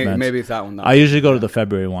and equipment. I think maybe it's that one. I usually go to the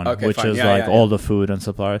February one, which is all the food and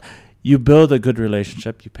suppliers. You build a good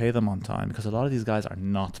relationship. You pay them on time, because a lot of these guys are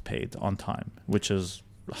not paid on time, which is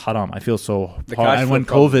haram. I feel so hard. And when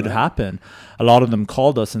COVID happened, a lot of them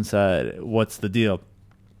called us and said, what's the deal?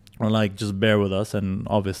 We're like, just bear with us. And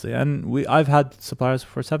obviously, I've had suppliers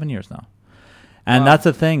for 7 years now. And that's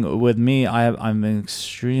the thing with me. I'm an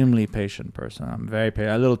extremely patient person. I'm very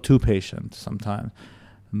patient, a little too patient sometimes.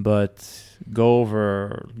 But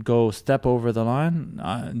go step over the line,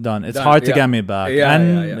 done. It's hard to get me back.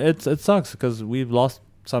 It sucks because we've lost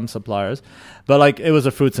some suppliers, but like, it was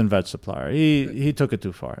a fruits and veg supplier. He took it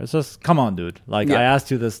too far. It's just, come on, dude. Like, I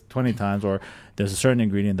asked you this 20 times, or there's a certain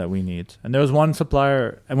ingredient that we need. And there was one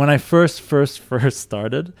supplier, and when I first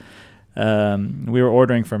started, we were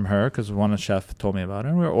ordering from her because one chef told me about it.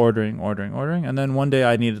 And we were ordering, and then one day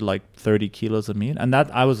I needed like 30 kilos of meat, and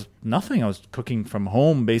that I was cooking from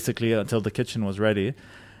home basically until the kitchen was ready.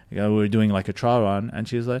 We were doing like a trial run, and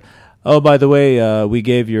she was like, oh, by the way, we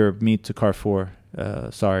gave your meat to Carrefour.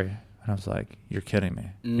 Sorry. And I was like, you're kidding me.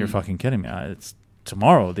 You're fucking kidding me. It's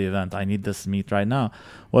tomorrow, the event. I need this meat right now.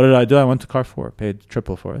 What did I do? I went to Carrefour, paid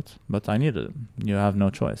triple for it, but I needed it. You have no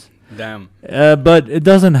choice. Damn. But it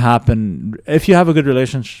doesn't happen. If you have a good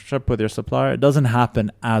relationship with your supplier, it doesn't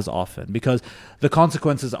happen as often, because the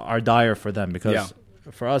consequences are dire for them. Because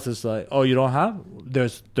for us, it's like, oh, you don't have?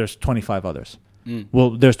 There's 25 others. Well,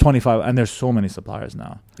 there's 25, and there's so many suppliers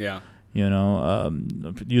now. Yeah. You know,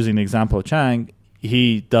 using the example of Chang,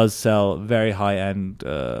 he does sell very high-end.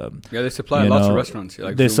 They supply lots of restaurants.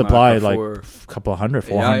 Like they supply like a couple hundred,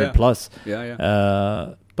 400 plus.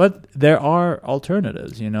 But there are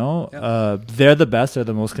alternatives, you know. They're the best. They're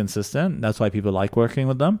the most consistent. That's why people like working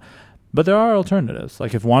with them. But there are alternatives.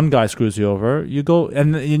 Like if one guy screws you over, you go,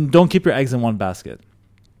 and you don't keep your eggs in one basket.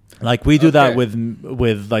 Like we do that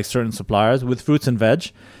with like certain suppliers, with fruits and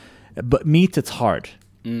veg. But meat, it's hard.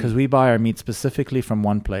 Because we buy our meat specifically from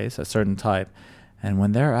one place, a certain type, and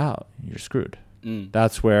when they're out, you're screwed.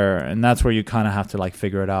 That's where you kind of have to like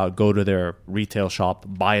figure it out. Go to their retail shop,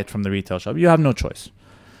 buy it from the retail shop. You have no choice.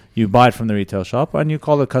 You buy it from the retail shop, and you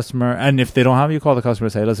call the customer. And if they don't have it, you call the customer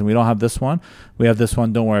and say, "Listen, we don't have this one. We have this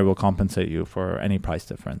one. Don't worry, we'll compensate you for any price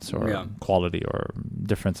difference or quality or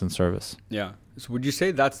difference in service." Yeah. So would you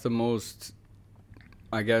say that's the most,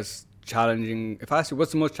 I guess, challenging? If I ask you,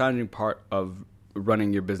 what's the most challenging part of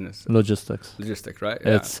running your business? Logistics, right?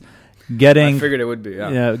 It's getting. I figured it would be.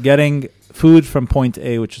 Getting food from point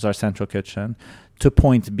A, which is our central kitchen, to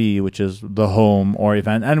point B, which is the home or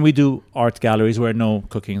event. And we do art galleries where no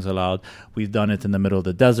cooking is allowed. We've done it in the middle of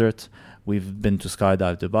the desert. We've been to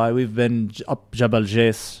Skydive Dubai. We've been up Jabal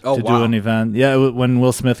Jais to wow. do an event. Yeah, when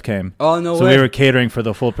Will Smith came. Oh, no so way. we were catering for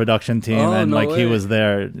the full production team, and no like way. he was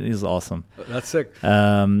there. He's awesome. That's sick.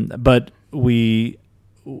 But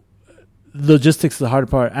logistics is the hard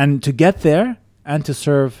part, and to get there and to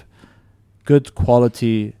serve good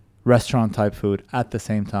quality restaurant type food at the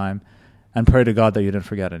same time, and pray to God that you didn't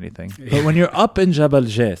forget anything. But when you're up in Jabal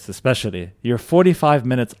Jais, especially, you're 45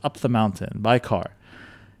 minutes up the mountain by car.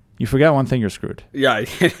 You forget one thing, you're screwed. Yeah.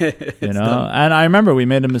 You know? And I remember we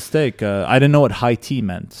made a mistake. I didn't know what high tea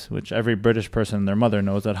meant, which every British person and their mother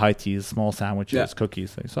knows that high tea is small sandwiches,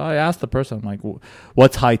 cookies. So I asked the person, I'm like,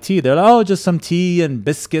 what's high tea? They're like, oh, just some tea and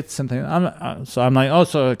biscuits and things. So I'm like, oh,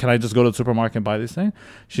 so can I just go to the supermarket and buy these things?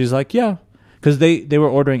 She's like, yeah. Because they were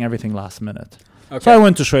ordering everything last minute. Okay. So I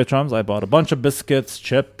went to Schwetrams. I bought a bunch of biscuits,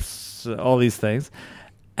 chips, all these things.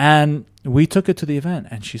 And we took it to the event.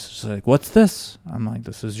 And she's like, what's this? I'm like,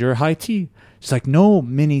 this is your high tea. She's like, no,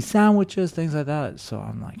 mini sandwiches, things like that. So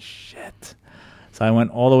I'm like, shit. So I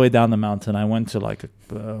went all the way down the mountain. I went to like a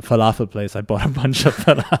falafel place. I bought a bunch of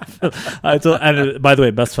falafel. And by the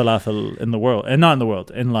way, best falafel in the world. And not in the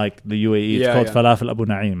world, in like the UAE. It's called Falafel Abu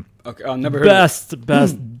Naim. Okay, I've never heard of it.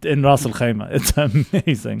 Best in Ras Al Khaimah. It's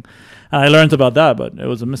amazing. And I learned about that, but it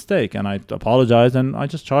was a mistake. And I apologized, and I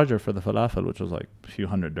just charged her for the falafel, which was like a few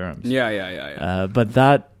 $100 dirhams. Yeah. But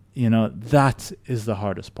that, that is the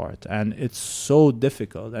hardest part. And it's so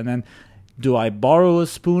difficult. And then, do I borrow a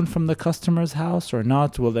spoon from the customer's house or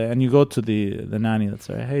not? Will they? And you go to the nanny that's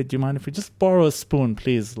like, hey, do you mind if we just borrow a spoon,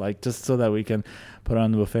 please? Like, just so that we can put it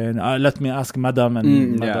on the buffet. And let me ask madam,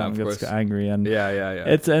 and madam gets angry. And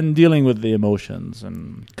it's and dealing with the emotions.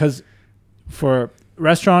 And because for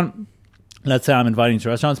restaurant, let's say I'm inviting you to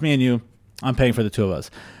restaurants, me and you, I'm paying for the two of us.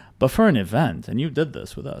 But for an event, and you did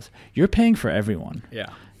this with us, you're paying for everyone. Yeah.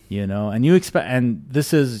 And you expect, and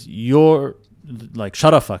this is your, like,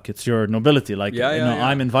 sharafak, it's your nobility. Like,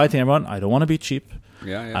 I'm inviting everyone. I don't want to be cheap.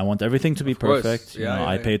 I want everything to be perfect.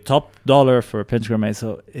 I paid top dollar for Pinch Gourmet,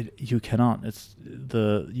 so you cannot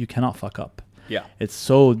fuck up. Yeah. It's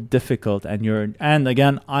so difficult, and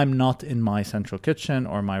again, I'm not in my central kitchen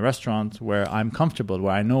or my restaurant where I'm comfortable,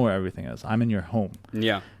 where I know where everything is. I'm in your home.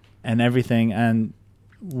 Yeah. And everything, and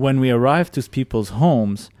when we arrive to people's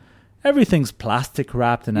homes, everything's plastic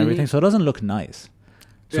wrapped and everything, so it doesn't look nice.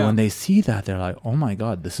 So when they see that, they're like, oh my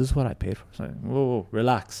God, this is what I paid for. So like, whoa,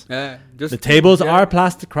 relax. The tables are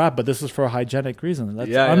plastic wrap, but this is for a hygienic reason.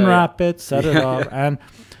 Let's unwrap it, set it up, and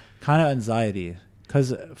kind of anxiety.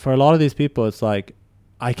 Because for a lot of these people, it's like,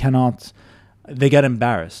 they get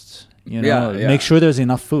embarrassed. Make sure there's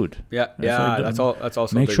enough food. That's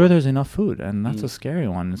also make sure there's enough food. And that's a scary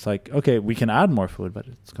one. It's like, okay, we can add more food, but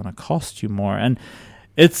it's going to cost you more. And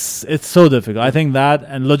it's so difficult. I think that,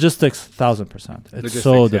 and logistics, 1,000%. It's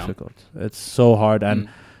so difficult. It's so hard. And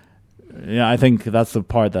I think that's the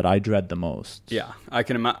part that I dread the most. Yeah, I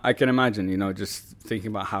can imagine, just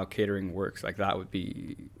thinking about how catering works, like that would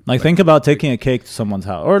be... Like think about taking a cake to someone's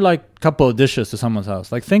house, or like a couple of dishes to someone's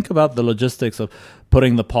house. Like think about the logistics of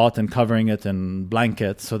putting the pot and covering it in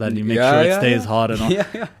blankets so that you make sure it stays hot and all.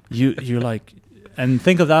 You're like... And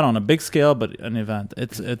think of that on a big scale, but an event.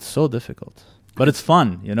 It's so difficult. But it's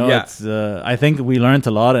fun, It's I think we learned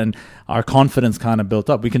a lot, and our confidence kind of built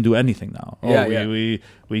up. We can do anything now.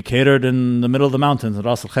 We catered in the middle of the mountains at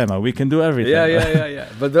Ras Al Khaimah. We can do everything. Yeah.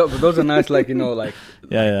 But those are nice, like like.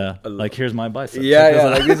 Like here's my bicep.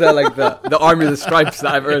 Like these are like the army of the stripes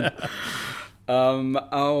that I've earned.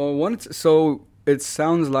 So it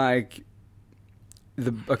sounds like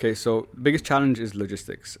so biggest challenge is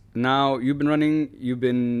logistics. Now you've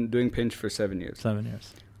been doing Pinch for 7 years. 7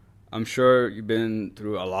 years. I'm sure you've been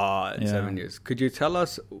through a lot in 7 years. Could you tell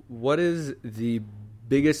us what is the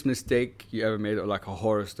biggest mistake you ever made, or like a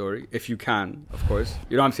horror story, if you can, of course?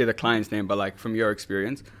 You don't have to say the client's name, but like from your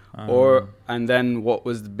experience. And then what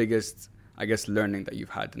was the biggest, I guess, learning that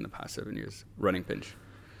you've had in the past 7 years running Pinch?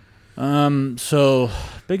 So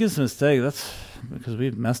biggest mistake, that's because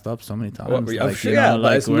we've messed up so many times.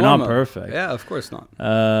 We're not perfect. Yeah, of course not.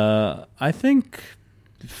 I think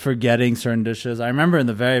forgetting certain dishes. I remember in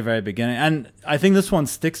the very, very beginning, and I think this one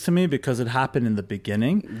sticks to me because it happened in the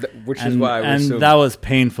beginning, is why that was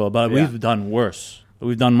painful. But we've done worse.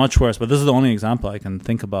 We've done much worse. But this is the only example I can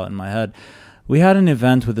think about in my head. We had an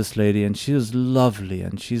event with this lady, and she was lovely,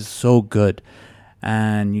 and she's so good,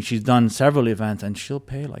 and she's done several events, and she'll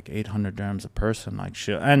pay like 800 dirhams a person,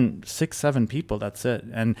 and 6-7 people. That's it,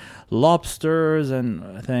 and lobsters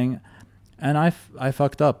and thing, and I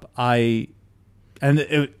fucked up. And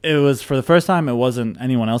it was, for the first time, it wasn't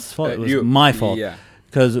anyone else's fault. It was my fault.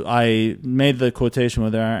 Because I made the quotation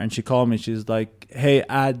with her, and she called me. She's like, hey,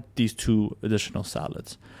 add these 2 additional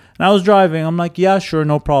salads. And I was driving. I'm like, yeah, sure,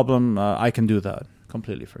 no problem. I can do that.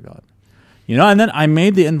 Completely forgot. And then I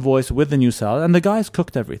made the invoice with the new salad, and the guys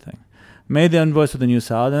cooked everything. Made the invoice with the new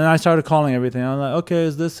salad, and then I started calling everything. I'm like, okay,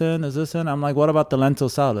 is this in? Is this in? I'm like, what about the lentil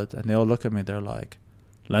salad? And they all look at me. They're like,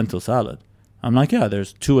 lentil salad? I'm like, yeah,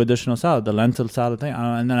 there's 2 additional salad, the lentil salad thing.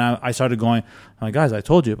 And then I started going, I'm like, guys, I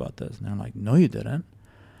told you about this. And they're like, no, you didn't.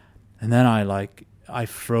 And then I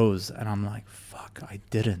froze, and I'm like, fuck, I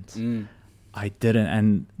didn't. I didn't.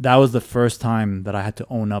 And that was the first time that I had to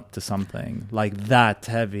own up to something like that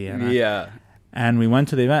heavy. And we went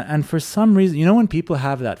to the event, and for some reason, when people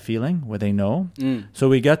have that feeling where they know. So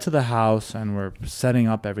we get to the house, and we're setting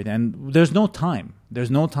up everything, and there's no time.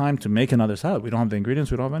 There's no time to make another salad. We don't have the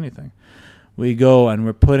ingredients. We don't have anything. We go, and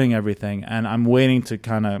we're putting everything, and I'm waiting to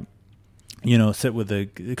kind of, sit with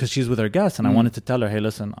because she's with her guests, and I wanted to tell her, hey,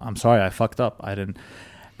 listen, I'm sorry, I fucked up. I didn't.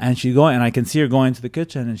 And she's going, and I can see her going to the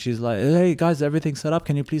kitchen, and she's like, hey, guys, everything's set up.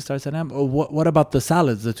 Can you please start setting up? Oh, what about the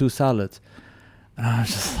salads, the 2 salads? And I was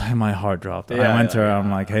just like, my heart dropped. I went to her,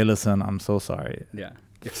 I'm like, hey, listen, I'm so sorry. Yeah.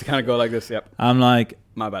 You have to kind of go like this, yep. I'm like,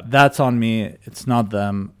 my bad. That's on me. It's not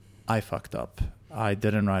them. I fucked up. I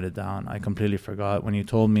didn't write it down. I completely forgot. When you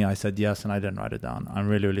told me, I said yes, and I didn't write it down. I'm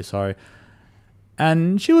really, really sorry.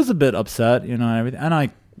 And she was a bit upset, and everything. And I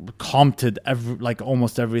comped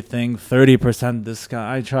almost everything, 30% discount.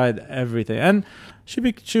 I tried everything. And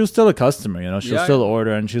she was still a customer, she'll still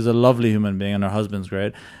order, and she's a lovely human being, and her husband's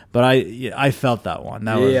great. But I felt that one.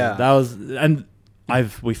 That was, and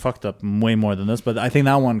we fucked up way more than this, but I think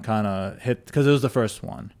that one kind of hit because it was the first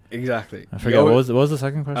one. Exactly. I forget what was the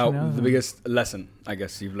second question? The biggest lesson, I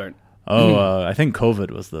guess, you've learned. I think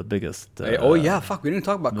COVID was the biggest. We didn't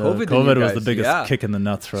talk about COVID. COVID was the biggest kick in the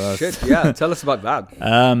nuts for us. Shit, yeah. Tell us about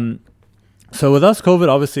that. So with us, COVID,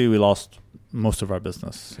 obviously we lost most of our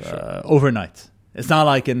business overnight. It's not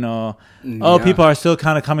like people are still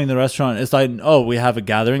kind of coming to the restaurant. It's like, we have a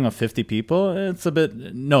gathering of 50 people. It's a bit,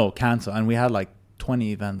 cancel. And we had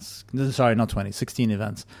 20 events. Sorry, not 20, 16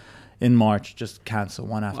 events in March. Just cancel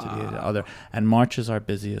one after the other. And March is our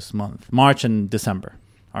busiest month. March and December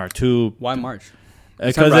are 2. Why March?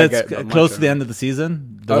 Because it's close to the end of the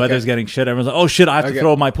season. The weather's getting shit. Everyone's like, oh shit, I have to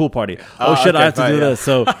throw my pool party. I have to do this.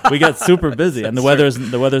 So we get super busy. And the weather's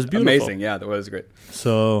beautiful. Amazing. Yeah, the weather's great.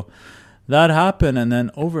 So that happened, and then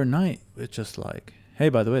overnight it's just like, hey,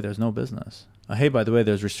 by the way, there's no business. Hey, by the way,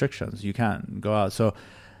 there's restrictions. You can't go out. So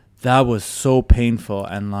that was so painful,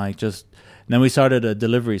 and then we started a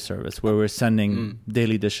delivery service where we're sending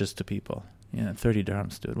daily dishes to people. 30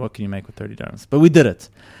 dirhams, dude. What can you make with 30 dirhams? But we did it.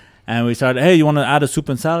 And we started, hey, you want to add a soup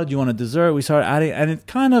and salad? You want a dessert? We started adding, and it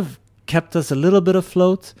kind of kept us a little bit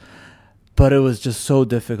afloat, but it was just so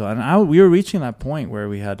difficult. And we were reaching that point where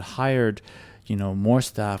we had hired more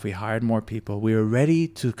staff, we hired more people. We were ready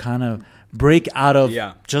to kind of break out of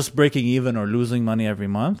just breaking even or losing money every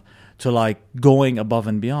month to going above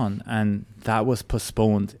and beyond. And that was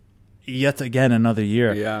postponed yet again another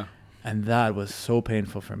year. Yeah. And that was so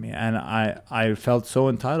painful for me. And I felt so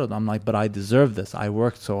entitled. I'm like, but I deserve this. I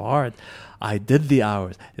worked so hard. I did the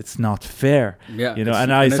hours. It's not fair. Yeah.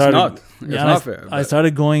 And I started. It's not fair. I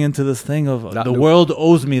started going into this thing of the world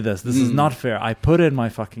owes me this. This is not fair. I put in my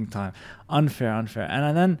fucking time. Unfair.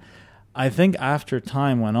 And then I think after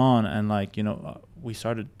time went on and we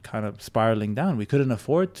started kind of spiraling down. We couldn't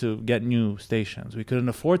afford to get new stations. We couldn't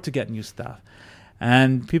afford to get new staff.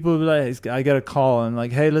 And people would be like, I get a call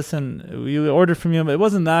and hey, listen, we ordered from you, but it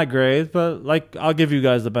wasn't that great, but I'll give you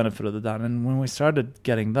guys the benefit of the doubt. And when we started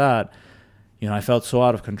getting that, I felt so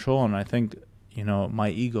out of control. And I think, my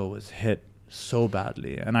ego was hit so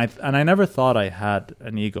badly. And I never thought I had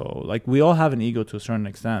an ego. We all have an ego to a certain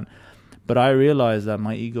extent, but I realized that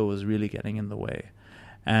my ego was really getting in the way.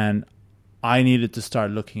 And I needed to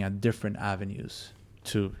start looking at different avenues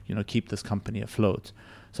to, keep this company afloat.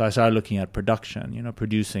 So I started looking at production,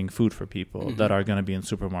 producing food for people that are going to be in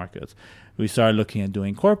supermarkets. We started looking at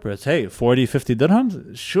doing corporates. Hey, 40, 50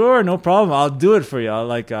 dirhams? Sure, no problem. I'll do it for you.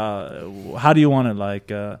 How do you want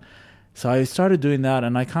it? So I started doing that,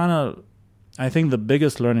 and I think the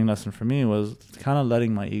biggest learning lesson for me was kind of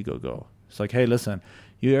letting my ego go. It's hey, listen,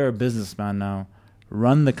 you're a businessman now.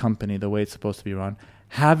 Run the company the way it's supposed to be run.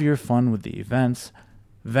 Have your fun with the events.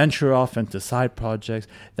 Venture off into side projects.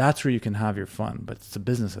 That's where you can have your fun. But it's a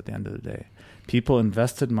business at the end of the day. People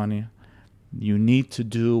invested money. You need to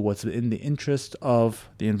do what's in the interest of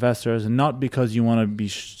the investors, and not because you want to be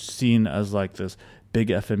seen as this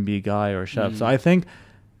big F&B guy or chef. So I think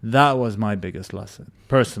that was my biggest lesson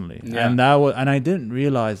personally. Yeah. And I didn't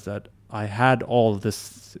realize that I had all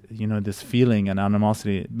this, this feeling and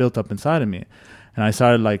animosity built up inside of me. And I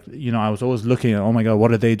started like, I was always looking at, oh my God,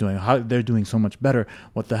 what are they doing? How they're doing so much better.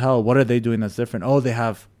 What the hell? What are they doing that's different? Oh, they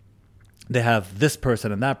have this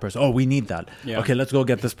person and that person. Oh, we need that. Yeah. Okay, let's go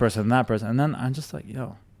get this person and that person. And then I'm just like,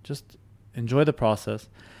 just enjoy the process.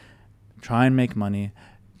 Try and make money.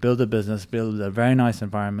 Build a business. Build a very nice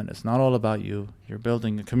environment. It's not all about you. You're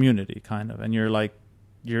building a community, kind of. And you're like,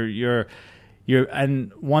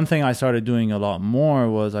 and one thing I started doing a lot more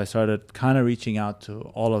was I started kind of reaching out to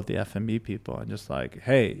all of the F&B people and just like,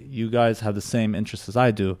 hey, you guys have the same interests as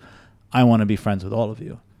I do. I want to be friends with all of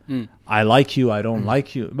you. I like you. I don't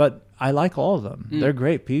like you, but I like all of them. They're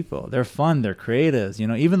great people. They're fun. They're creatives.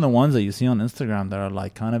 Even the ones that you see on Instagram that are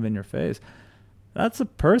like kind of in your face. That's a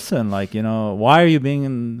person. Like, why are you being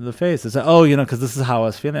in the face? It's like, because this is how I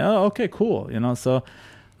was feeling. Oh, okay, cool. So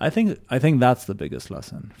I think that's the biggest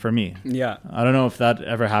lesson for me. Yeah. I don't know if that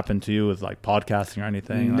ever happened to you with like podcasting or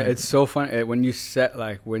anything. Like, it's so funny when you said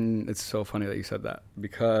it's so funny that you said that,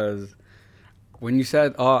 because when you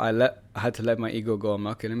said, I had to let my ego go, I'm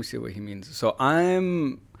like, okay, let me see what he means. So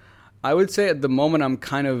I would say at the moment I'm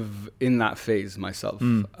kind of in that phase myself.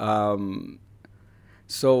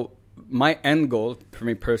 So my end goal for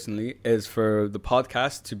me personally is for the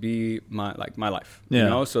podcast to be my life.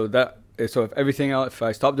 Yeah. So if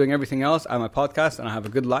I stop doing everything else, I have my podcast and I have a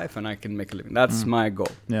good life and I can make a living. That's my goal.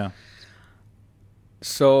 Yeah.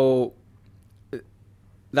 So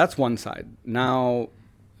that's one side. Now,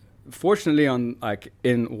 fortunately,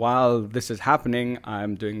 while this is happening,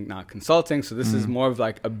 I'm doing now consulting. So this is more of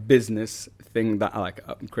like a business thing that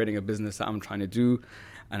I'm creating a business that I'm trying to do,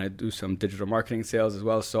 and I do some digital marketing sales as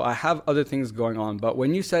well. So I have other things going on. But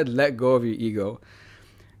when you said let go of your ego,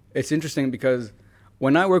 it's interesting because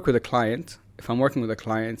when I work with a client, if I'm working with a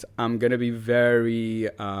client, I'm going to be very,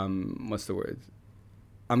 what's the word?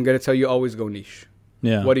 I'm going to tell you always go niche.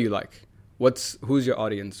 Yeah. What do you like? Who's your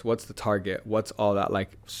audience? What's the target? What's all that?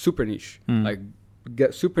 Like super niche. Like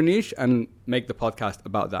get super niche and make the podcast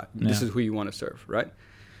about that. Yeah. This is who you want to serve, right?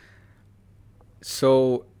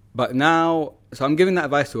 So I'm giving that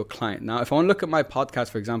advice to a client. Now, if I want to look at my podcast,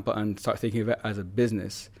 for example, and start thinking of it as a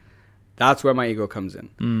business, that's where my ego comes in.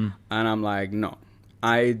 And I'm like, no.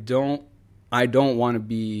 I don't want to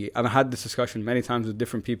be. I've had this discussion many times with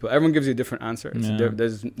different people. Everyone gives you a different answer.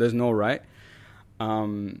 There's no right.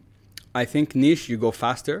 I think niche, you go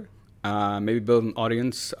faster. Maybe build an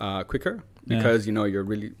audience quicker because you're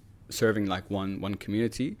really serving like one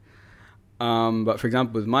community. But for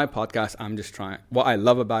example, with my podcast, I'm just trying. What I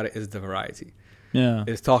love about it is the variety. Yeah,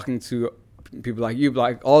 it's talking to people like you,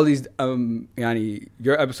 like all these.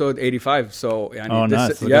 You're episode 85, so nice.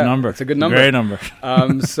 It's a good number. It's a good number. Great number.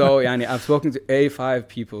 So I've spoken to 85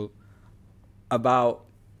 people about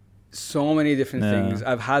so many different things.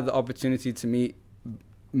 I've had the opportunity to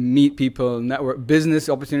meet people, network, business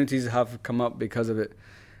opportunities have come up because of it.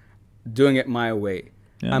 Doing it my way.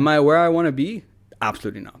 Yeah. Am I where I want to be?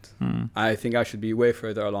 Absolutely not. I think I should be way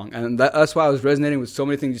further along, and that's why I was resonating with so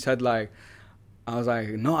many things you said. Like, I was like,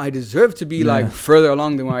 no, I deserve to be like further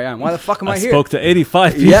along than where I am. Why the fuck am I here? I spoke to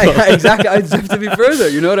 85 people. Yeah, exactly. I deserve to be further.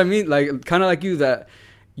 You know what I mean? Like, kind of like you, that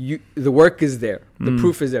the work is there. The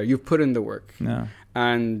proof is there. You've put in the work. Yeah.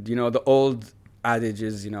 And, the old adage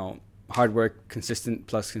is, hard work,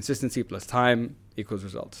 consistency plus time equals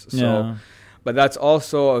results. So, but that's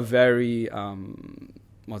also a very,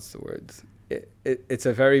 what's the word? It's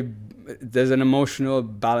a very, there's an emotional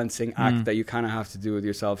balancing act that you kind of have to do with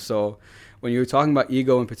yourself. So when you were talking about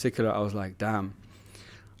ego in particular, I was like, damn.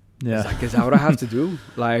 Yeah. Like, is that what I have to do?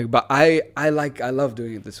 Like, but I love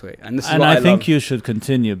doing it this way. And this is what I think you should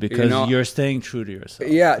continue because you're staying true to yourself.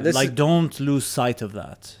 Yeah. Don't lose sight of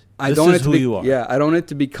that. I don't want it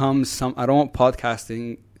to become I don't want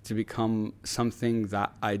podcasting to become something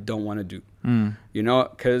that I don't want to do.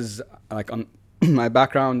 Because like on my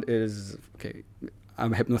background is,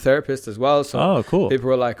 I'm a hypnotherapist as well. So cool. People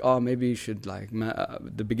were like, maybe you should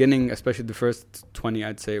the beginning, especially the first 20,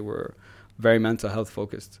 I'd say were very mental health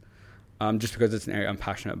focused. Just because it's an area I'm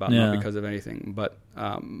passionate about, not because of anything. But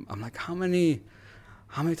I'm like, how many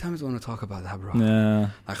times do I want to talk about that, bro? Yeah.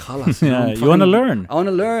 Like, khalas. You want to learn. I want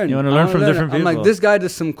to learn. You want to learn from different people. I'm like, this guy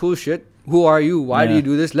does some cool shit. Who are you? Why do you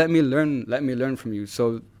do this? Let me learn from you.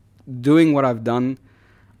 So doing what I've done,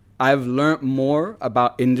 I've learned more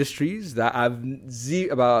about industries that I've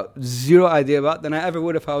zero idea about than I ever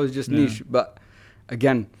would if I was just niche. But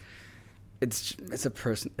again, it's a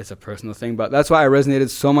personal thing. But that's why I resonated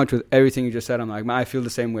so much with everything you just said. I'm like, man, I feel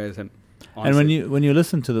the same way as him. Honestly. And when you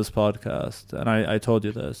listen to this podcast, and I told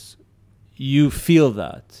you this, you feel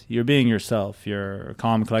that you're being yourself. You're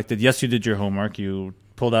calm, collected. Yes, you did your homework. You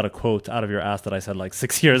pulled out a quote out of your ass that I said like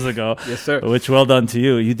 6 years ago. Yes, sir. Which well done to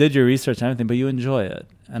you. You did your research and everything, but you enjoy it.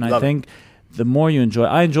 And I think the more you enjoy,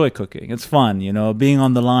 I enjoy cooking. It's fun, you know, being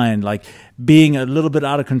on the line, like being a little bit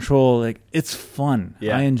out of control. Like it's fun.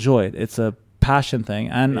 Yeah. I enjoy it. It's a passion thing.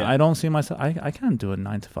 And Yeah. I don't see myself, I can't do a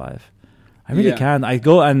 9 to 5. I really can't. I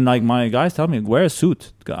go and like my guys tell me, wear a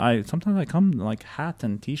suit. Sometimes I come like hat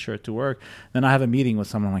and t-shirt to work. Then I have a meeting with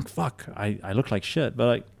someone. I'm like, fuck, I look like shit. But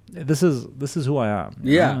like, this is who I am.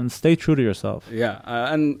 Yeah. Know? And stay true to yourself. Yeah.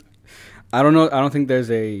 And I don't know. I don't think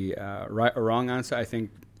there's a right or wrong answer. I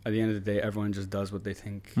think at the end of the day, everyone just does what they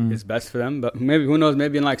think is best for them. But maybe, who knows,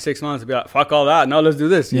 maybe in like 6 months, they'll be like, fuck all that. No, let's do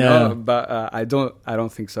this. You know? But I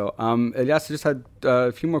don't think so. Elias, I just had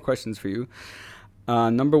a few more questions for you.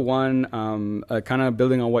 Number one, kind of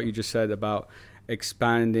building on what you just said about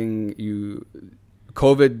expanding.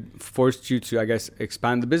 COVID forced you to, I guess,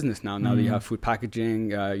 expand the business now. Now that you have food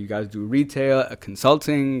packaging, you guys do retail,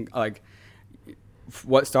 consulting. Like,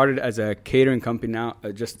 what started as a catering company now,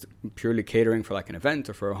 just purely catering for like an event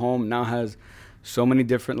or for a home, now has so many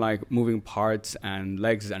different like moving parts and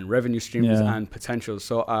legs and revenue streams and potentials.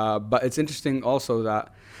 So, but it's interesting also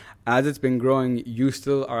that as it's been growing, you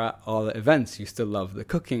still are at all the events. You still love the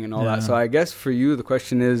cooking and all that. So I guess for you, the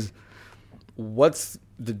question is, what's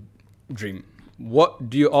the dream? What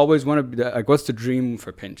do you always want to be, like, what's the dream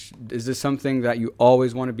for Pinch? Is this something that you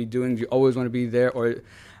always want to be doing? Do you always want to be there? Or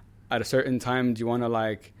at a certain time, do you want to,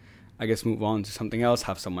 like, I guess, move on to something else,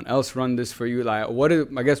 have someone else run this for you? Like,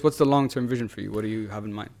 what's the long-term vision for you? What do you have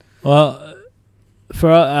in mind? Well,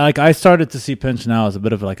 I started to see Pinch now as a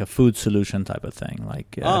bit of like a food solution type of thing.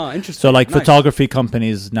 Like, interesting. So like Nice. photography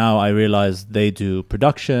companies now, I realize they do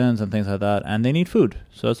productions and things like that, and they need food.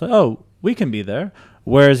 So it's like, oh, we can be there.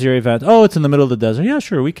 Where's your event? Oh, it's in the middle of the desert. Yeah,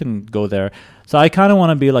 sure, we can go there. So I kind of want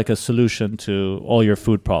to be like a solution to all your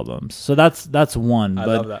food problems. So that's one. I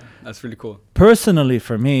love that. That's really cool. Personally,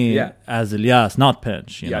 for me, as Elias, not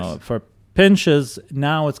Pinch, you know, for Pinches,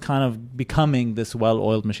 now it's kind of becoming this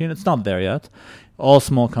well-oiled machine. It's not there yet. All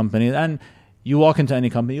small companies, and you walk into any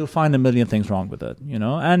company, you'll find a million things wrong with it, you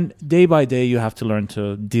know, and day by day you have to learn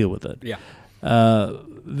to deal with it.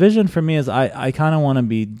 Vision for me is I kind of want to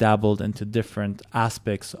be dabbled into different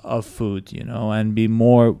aspects of food, you know, and be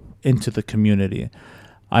more into the community.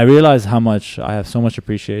 I realize how much I have so much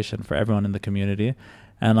appreciation for everyone in the community,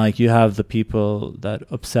 and like you have the people that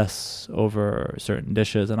obsess over certain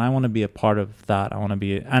dishes, and I want to be a part of that.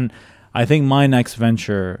 And I think my next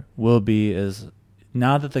venture will be is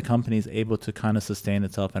now that the company is able to kind of sustain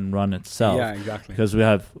itself and run itself. Yeah, exactly. Because we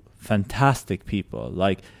have fantastic people.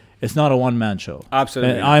 Like, it's not a one-man show.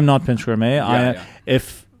 Absolutely. I'm not Pinch Gourmet.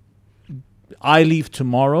 If I leave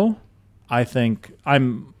tomorrow, I think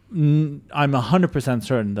I'm 100%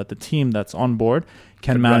 certain that the team that's on board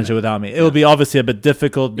can manage it without me. It will be obviously a bit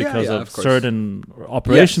difficult because of certain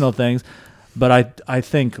operational things. But I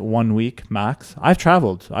think 1 week max. I've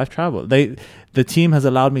traveled. The team has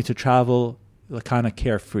allowed me to travel kind of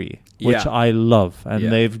carefree, which I love, and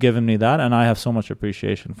they've given me that, and I have so much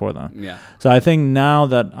appreciation for them. Yeah. So I think now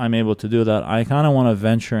that I'm able to do that, I kind of want to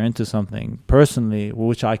venture into something personally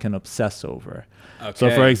which I can obsess over. Okay. So,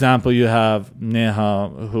 for example, you have Neha,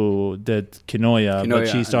 who did Kinoya, but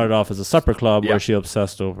she started off as a supper club where she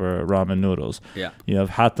obsessed over ramen noodles. Yeah. You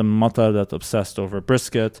have Hatem Mata that obsessed over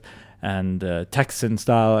brisket and Texan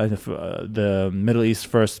style, the Middle East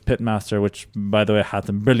first pitmaster, which, by the way, had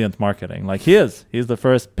some brilliant marketing. Like, he's the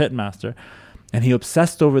first pitmaster, and he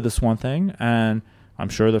obsessed over this one thing, and I'm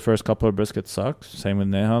sure the first couple of briskets sucked. Same with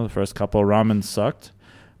Neha, the first couple of ramen sucked,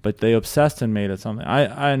 but they obsessed and made it something.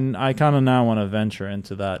 I kind of now want to venture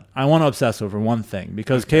into that. I want to obsess over one thing,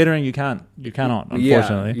 because catering, you cannot, unfortunately.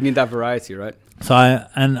 Yeah, you need that variety, right? So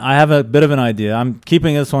I have a bit of an idea. I'm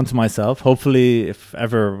keeping this one to myself. Hopefully, if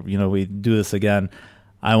ever we do this again,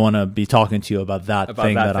 I want to be talking to you about that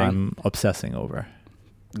thing that I'm obsessing over.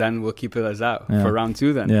 Then we'll keep it as that for round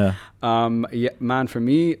 2. Then, man. For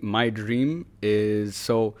me, my dream is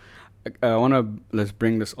let's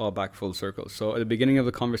bring this all back full circle. So at the beginning of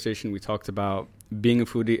the conversation, we talked about being a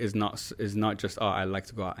foodie is not just I like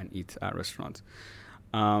to go out and eat at restaurants.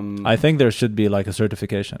 I think there should be like a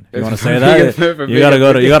certification. You want to say that? You gotta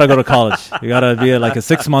go to college. You gotta be like a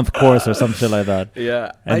 6-month course or some shit like that.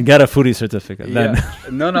 Yeah, and get a foodie certificate. Yeah.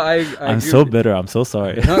 Then no, I'm so bitter. I'm so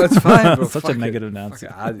sorry. No, it's fine. Bro. Such a negative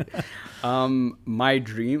answer. My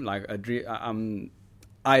dream, like a dream.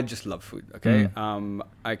 I just love food. Okay.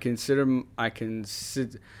 I can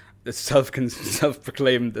sit. It's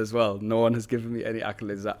self-proclaimed as well. No one has given me any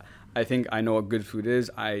accolades. I think I know what good food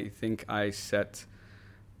is. I think I set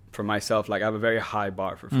for myself, like, I have a very high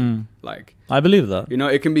bar for food. Like, I believe that.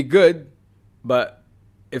 It can be good, but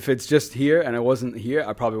if it's just here and I wasn't here,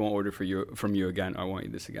 I probably won't order from you again. Or I won't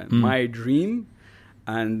eat this again. My dream,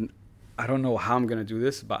 and I don't know how I'm gonna do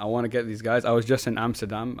this, but I want to get these guys. I was just in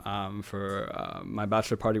Amsterdam for my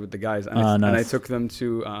bachelor party with the guys, and, nice. and I took them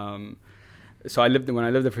to. So when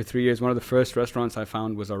I lived there for 3 years, one of the first restaurants I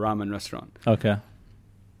found was a ramen restaurant. Okay.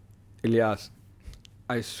 Ilyas,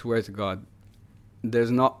 I swear to God,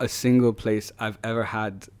 there's not a single place I've ever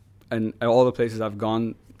had, and all the places I've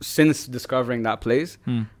gone since discovering that place,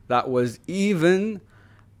 that was even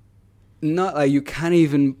not like, you can't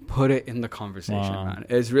even put it in the conversation, man.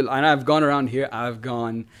 It's real. And I've gone around here. I've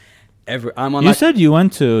gone You said you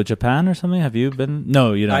went to Japan or something. Have you been?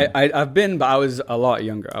 No, you don't. I've been, but I was a lot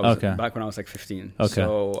younger. I was back when I was like 15. Okay.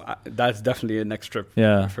 So that's definitely a next trip.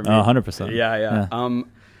 Yeah. For me. 100%. Yeah.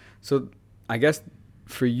 So I guess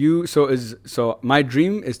for you, so my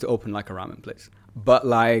dream is to open like a ramen place, but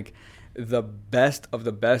like the best of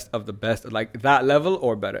the best of the best, like that level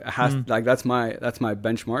or better. It has like that's my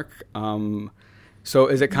benchmark. So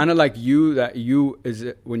is it kind of like is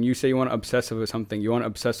it when you say you want to obsess over something, you want to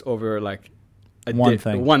obsess over like one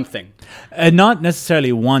thing, and not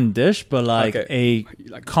necessarily one dish, but like a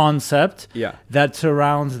concept that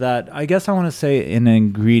surrounds that. I guess I want to say in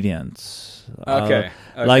ingredients.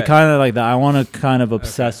 Like kind of like that. I want to kind of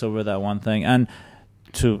obsess over that one thing. And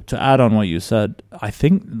to add on what you said, I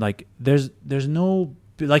think like there's no,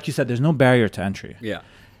 like you said, there's no barrier to entry. Yeah.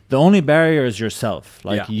 The only barrier is yourself.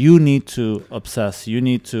 Like you need to obsess. You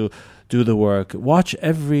need to do the work. Watch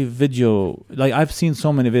every video. Like I've seen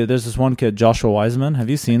so many videos. There's this one kid, Joshua Wiseman. Have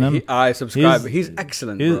you seen him? I subscribe. He's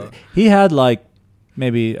excellent, bro. He had like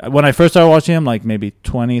maybe when I first started watching him, like maybe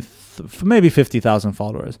 50,000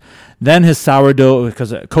 followers. Then his sourdough,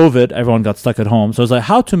 because of COVID, everyone got stuck at home. So it was like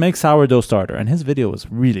how to make sourdough starter, and his video was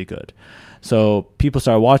really good. So people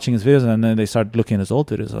started watching his videos, and then they started looking at his old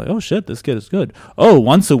videos. Like, oh shit, this kid is good. Oh,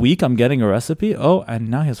 once a week I'm getting a recipe. Oh, and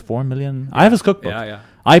now he has 4 million. I have his cookbook. Yeah.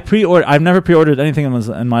 I've never pre-ordered anything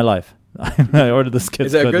in my life. I ordered this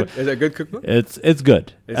kid's cookbook. Is it a good cookbook? It's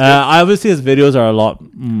good. Obviously his videos are a lot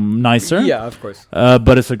nicer. Yeah, of course.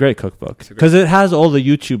 But it's a great cookbook because it has all the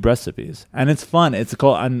YouTube recipes and it's fun. It's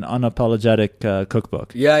called an unapologetic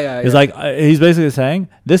cookbook. Yeah. It's like he's basically saying,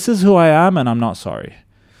 "This is who I am, and I'm not sorry."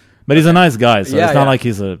 But he's a nice guy, so it's not like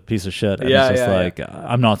he's a piece of shit. And it's just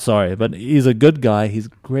I'm not sorry. But he's a good guy. He's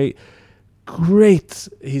great.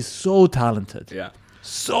 He's so talented. Yeah.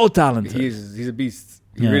 So talented. He's a beast.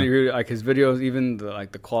 He really like his videos, even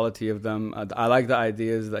the quality of them. I like the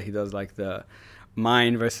ideas that he does, like the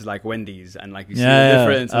mine versus like Wendy's, and like you see the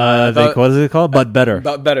difference. What is it called? But better.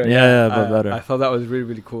 But better. But better. I thought that was really,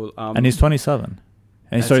 really cool. And he's 27.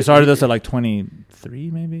 And so he started this at like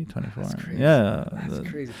 23, maybe 24. That's crazy. Yeah, that's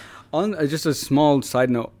crazy. On just a small side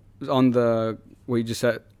note on what you just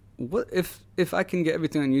said. What if I can get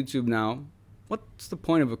everything on YouTube now? What's the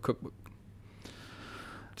point of a cookbook?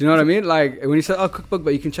 Do you know what I mean? Like when you said cookbook,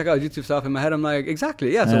 but you can check out YouTube stuff. In my head, I'm like,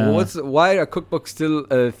 exactly, yeah. So why are cookbooks still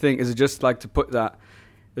a thing? Is it just like to put that?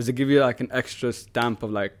 Does it give you like an extra stamp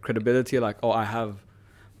of like credibility? Like, oh, I have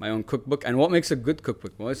my own cookbook. And what makes a good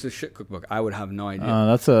cookbook? What's a shit cookbook? I would have no idea.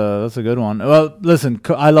 That's a good one. Well, listen,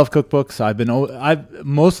 I love cookbooks.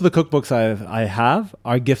 Most of the cookbooks I have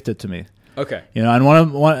are gifted to me. Okay. You know,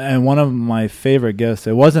 and one of my favorite gifts.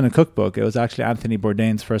 It wasn't a cookbook. It was actually Anthony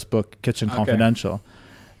Bourdain's first book, Kitchen Confidential.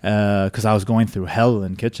 Because I was going through hell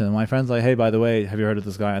in kitchen. And my friend's like, "Hey, by the way, have you heard of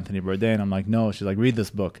this guy Anthony Bourdain?" I'm like, "No." She's like, "Read this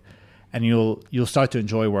book, and you'll start to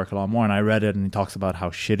enjoy work a lot more." And I read it, and he talks about how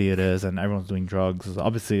shitty it is, and everyone's doing drugs.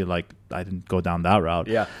 Obviously, like I didn't go down that route.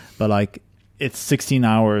 Yeah. But like, it's 16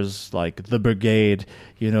 hours, like the brigade.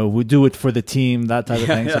 You know, we do it for the team, that type of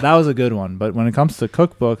thing. So that was a good one. But when it comes to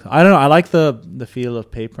cookbook, I don't know. I like the feel of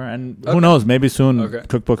paper, and who knows? Maybe soon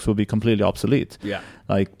cookbooks will be completely obsolete. Yeah.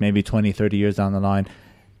 Like maybe 20, 30 years down the line.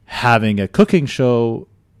 Having a cooking show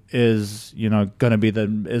is, going to be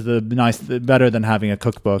better than having a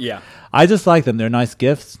cookbook. Yeah. I just like them. They're nice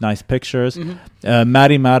gifts, nice pictures. Mm-hmm.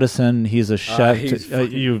 Matty Madison, he's a chef.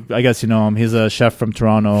 I guess you know him. He's a chef from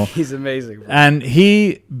Toronto. He's amazing. Bro. And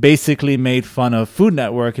he basically made fun of Food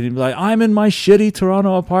Network, and he'd be like, "I'm in my shitty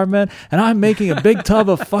Toronto apartment, and I'm making a big tub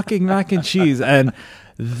of fucking mac and cheese." And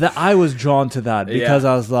I was drawn to that because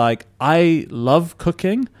I was like, I love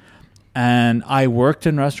cooking. And I worked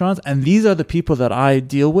in restaurants, and these are the people that I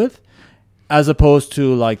deal with. as opposed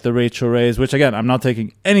to like the Rachel Rays, which again, I'm not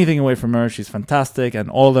taking anything away from her. She's fantastic and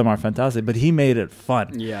all of them are fantastic, but he made it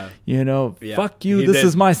fun. Yeah. You know, Yeah. fuck you, He this did.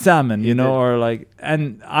 is my salmon, you know, did. or like,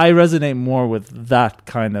 and I resonate more with that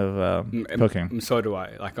kind of cooking. So do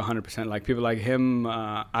I, like 100%. Like people like him,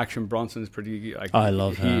 Action Bronson's pretty like. I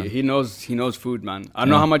love him. He knows food, man. I don't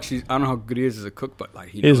know how much I don't know how good he is as a cook, but like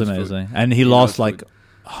he He's knows amazing, food. and he knows lost food. like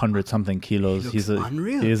 100 something kilos. He He's looks a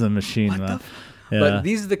unreal. He is a machine, What the man. Yeah. But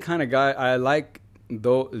these are the kind of guy I like.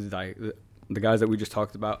 Though, like the guys that we just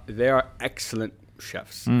talked about, they are excellent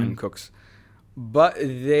chefs and cooks, but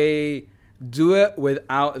they do it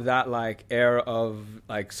without that like air of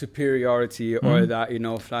like superiority or that, you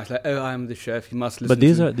know, flash like, oh, I'm the chef, you must listen. But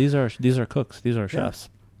these to are these are cooks. These are chefs.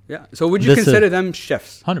 yeah. So would you This consider them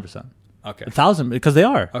chefs? 100%. Okay. 1,000, because they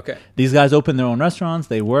are. Okay. These guys open their own restaurants.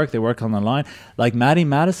 They work on the line. Like Matty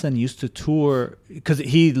Madison used to tour because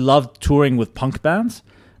he loved touring with punk bands,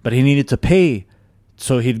 but he needed to pay.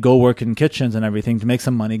 So he'd go work in kitchens and everything to make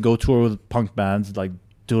some money, go tour with punk bands, like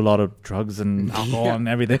do a lot of drugs and alcohol and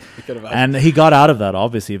everything. And he got out of that,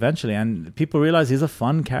 obviously, eventually. And people realized he's a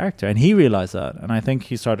fun character. And he realized that. And I think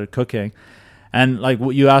he started cooking. And like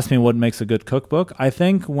you asked me what makes a good cookbook. I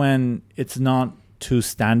think when it's not too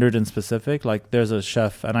standard and specific, like there's a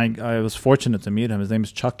chef, and I was fortunate to meet him. His name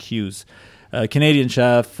is Chuck Hughes, a Canadian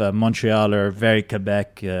chef, Montrealer, very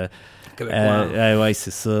Quebec. Ouais,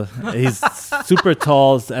 c'est ça. He's super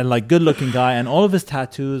tall and like good looking guy, and all of his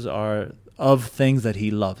tattoos are of things that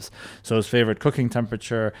he loves. So his favorite cooking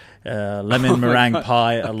temperature, lemon meringue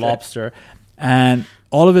pie, a lobster, and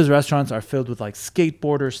all of his restaurants are filled with like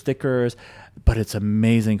skateboarder stickers, but it's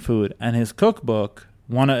amazing food. And his cookbook,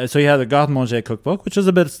 so he had a Garde Manger cookbook, which is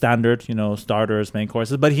a bit standard, you know, starters, main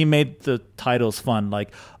courses, but he made the titles fun,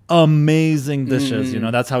 like amazing dishes. You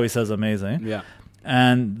know, that's how he says amazing. Yeah.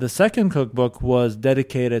 And the second cookbook was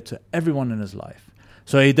dedicated to everyone in his life.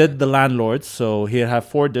 So he did the landlords. So he'd have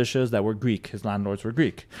 4 dishes that were Greek. His landlords were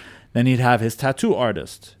Greek. Then he'd have his tattoo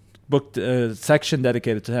artist, booked section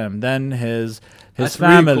dedicated to him. Then his That's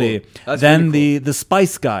family. really cool. Then really the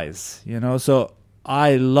spice guys, you know. So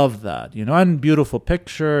I love that, you know, and beautiful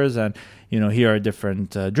pictures. And, you know, here are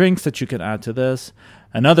different drinks that you can add to this.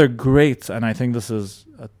 Another great, and I think this is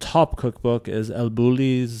a top cookbook, is El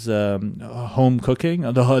Bulli's home cooking,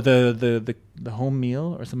 the home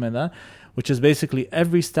meal or something like that, which is basically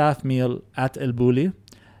every staff meal at El Bulli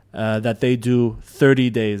that they do 30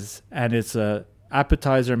 days. And it's a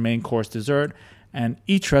appetizer, main course, dessert. And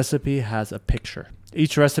each recipe has a picture.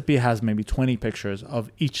 Each recipe has maybe 20 pictures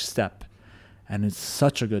of each step. And it's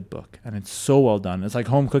such a good book. And it's so well done. It's like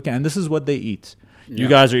home cooking. And this is what they eat. You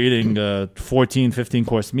guys are eating a 14, 15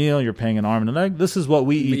 course meal. You're paying an arm and a leg. This is what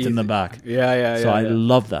we eat in the back. Yeah. So I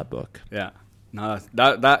love that book. Yeah. No,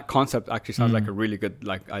 that concept actually sounds like a really good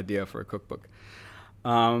like idea for a cookbook.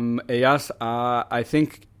 Yes, I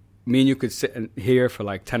think me and you could sit here for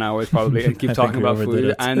like 10 hours probably and keep talking about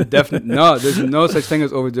food. And definitely, no, there's no such thing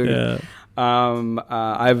as overdoing it.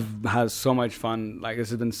 I've had so much fun. Like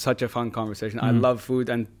this has been such a fun conversation. I love food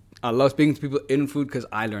and I love speaking to people in food because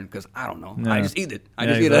I learn, because I don't know. I just eat it. I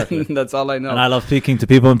just eat it. That's all I know. And I love speaking to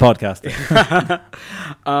people in podcasting.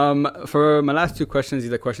 For my last 2 questions,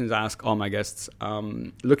 these are questions I ask all my guests.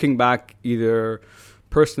 Looking back, either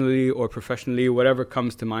personally or professionally, whatever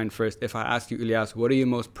comes to mind first. If I asked you, Ilyas, what are you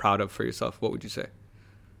most proud of for yourself? What would you say?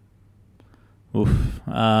 Oof.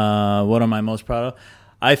 What am I most proud of?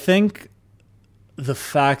 I think the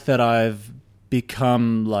fact that I've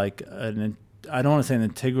become like I don't want to say an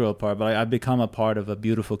integral part, but I've become a part of a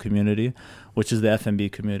beautiful community, which is the F&B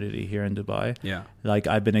community here in Dubai. Yeah. Like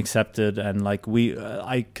I've been accepted, and like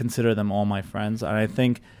I consider them all my friends. And I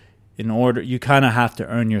think you kind of have to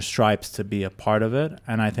earn your stripes to be a part of it.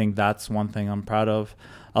 And I think that's one thing I'm proud of,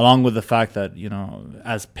 along with the fact that, you know,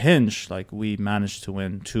 as Pinch, like we managed to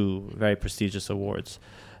win 2 very prestigious awards,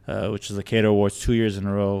 which is the Cater Awards 2 years in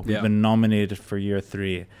a row. We've been nominated for year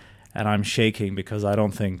 3. And I'm shaking because I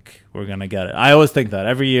don't think we're going to get it. I always think that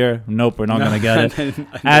every year. Nope, we're not going to get it.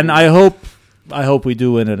 And I hope we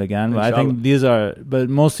do win it again. But I think but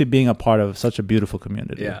mostly being a part of such a beautiful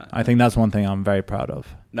community. Yeah. I think that's one thing I'm very proud of.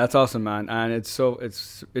 That's awesome, man. And it's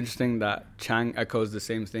interesting that Chang echoes the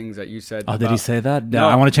same things that you said. Oh, did he say that? No,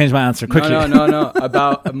 I want to change my answer quickly. No.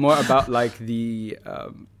 About like the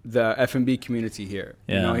F&B community here.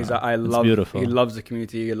 Yeah, you know, beautiful. He loves the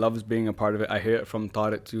community. He loves being a part of it. I hear it from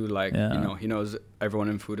Tariq too. Like, you know, he knows everyone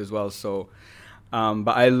in food as well. So,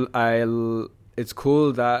 but it's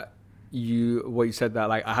cool that what you said, that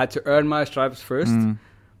like I had to earn my stripes first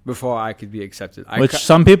before I could be accepted. Which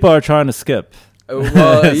some people are trying to skip.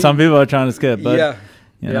 Well, some people are trying to skip, but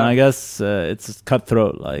You know, I guess it's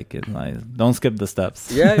cutthroat. Like, don't skip the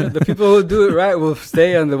steps. Yeah, the people who do it right will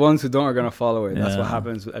stay, and the ones who don't are going to follow it. That's what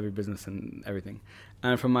happens with every business and everything.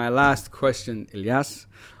 And for my last question, Ilyas,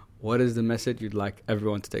 what is the message you'd like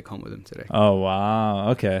everyone to take home with them today? Oh, wow.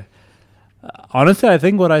 Okay. Honestly, I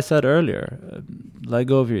think what I said earlier, let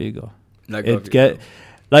go of your ego. Let go of your ego.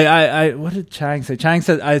 Like what did Chang say? Chang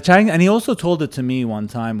said, and he also told it to me one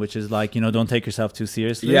time, which is like, you know, don't take yourself too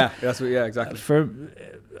seriously. Yeah, exactly.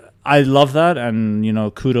 I love that, and you know,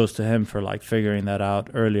 kudos to him for like figuring that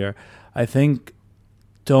out earlier. I think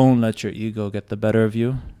don't let your ego get the better of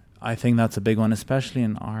you. I think that's a big one, especially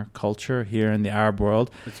in our culture here in the Arab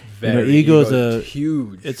world. It's very ego is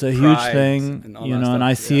huge. It's a huge thing, you know, and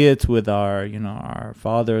I see it with our, you know, our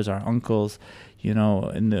fathers, our uncles, you know,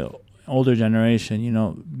 in the older generation. You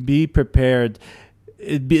know, be prepared.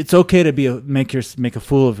 It's okay to make a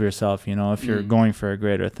fool of yourself, you know, if you're going for a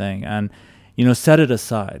greater thing, and you know, set it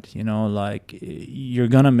aside. You know, like, you're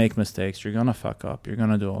gonna make mistakes, you're gonna fuck up, you're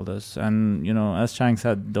gonna do all this, and you know, as Chang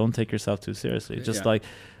said, don't take yourself too seriously. Just like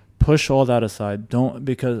push all that aside.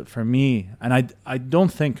 Because for me, and I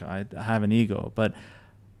don't think I have an ego, but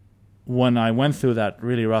when I went through that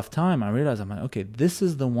really rough time, I realized, I'm like, okay, this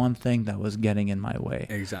is the one thing that was getting in my way.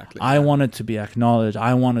 Exactly. I wanted to be acknowledged.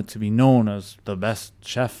 I wanted to be known as the best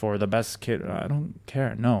chef or the best kid. I don't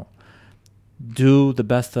care. No. Do the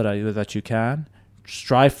best that you can.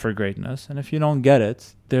 Strive for greatness. And if you don't get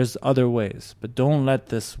it, there's other ways. But don't let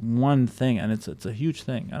this one thing, and it's a huge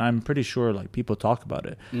thing. And I'm pretty sure like people talk about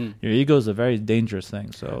it. Your ego is a very dangerous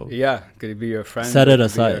thing. So yeah, could it be your friend? Set it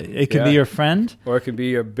aside. It could be your friend, or it could be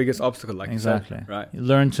your biggest obstacle. Like exactly. You said, right.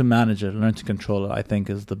 Learn to manage it. Learn to control it. I think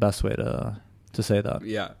is the best way to say that.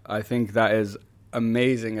 Yeah, I think that is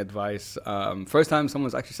amazing advice. First time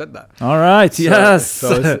someone's actually said that. All right. Yes.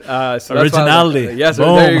 So originality. Yes.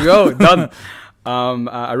 So there you go. Done.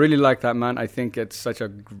 I really like that, man. I think it's such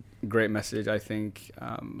a great message. I think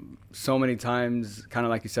so many times, kind of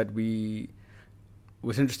like you said,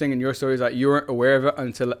 what's interesting in your story is that you weren't aware of it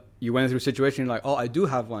until you went through a situation. You're like, oh, I do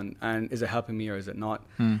have one, and is it helping me or is it not?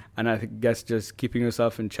 And I guess just keeping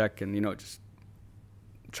yourself in check and, you know, just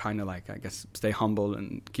trying to, like, I guess, stay humble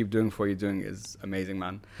and keep doing what you're doing is amazing,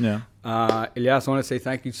 man. Yeah. Ilyas, I want to say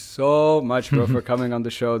thank you so much, bro, for coming on the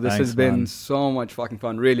show. This has been so much fucking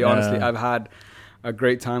fun. Really, honestly, I've had a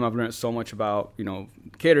great time. I've learned so much about, you know,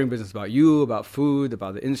 catering business, about you, about food,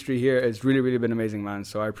 about the industry here. It's really, really been amazing, man.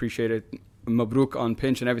 So I appreciate it. Mabruk on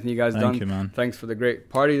Pinch and everything you guys done. Thank you, man. Thanks for the great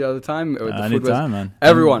party the other time. The food was, man.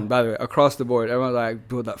 Everyone, by the way, across the board, everyone's like,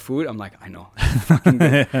 bro, that food. I'm like, I know. It's fucking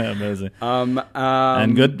good. Amazing.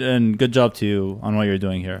 And good job to you on what you're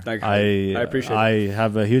doing here. Thank you. I appreciate it. I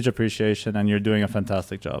have a huge appreciation, and you're doing a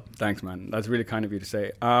fantastic job. Thanks, man. That's really kind of you to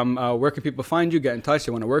say. Where can people find you, get in touch?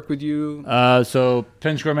 They want to work with you? So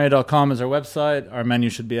pinchgourmet.com is our website. Our menu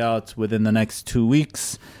should be out within the next 2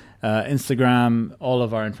 weeks. Instagram, all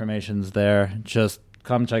of our information's there. Just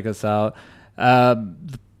come check us out.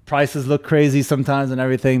 The prices look crazy sometimes and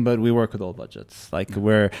everything, but we work with all budgets. Like,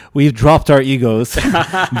 we've dropped our egos,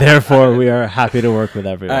 therefore we are happy to work with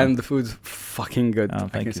everyone. And the food's fucking good.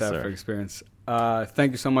 Thank you, sir. For experience.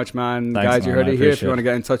 Thank you so much, man. Thanks, guys, you heard man. it here. If you want to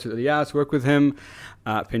get in touch with Ilyas, work with him.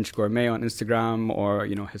 Pinch Gourmet on Instagram, or,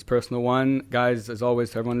 you know, his personal one. Guys, as always,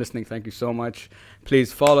 to everyone listening, thank you so much.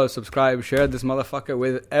 Please follow, subscribe, share this motherfucker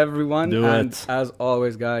with everyone. Do and it. As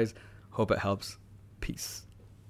always, guys, hope it helps. Peace.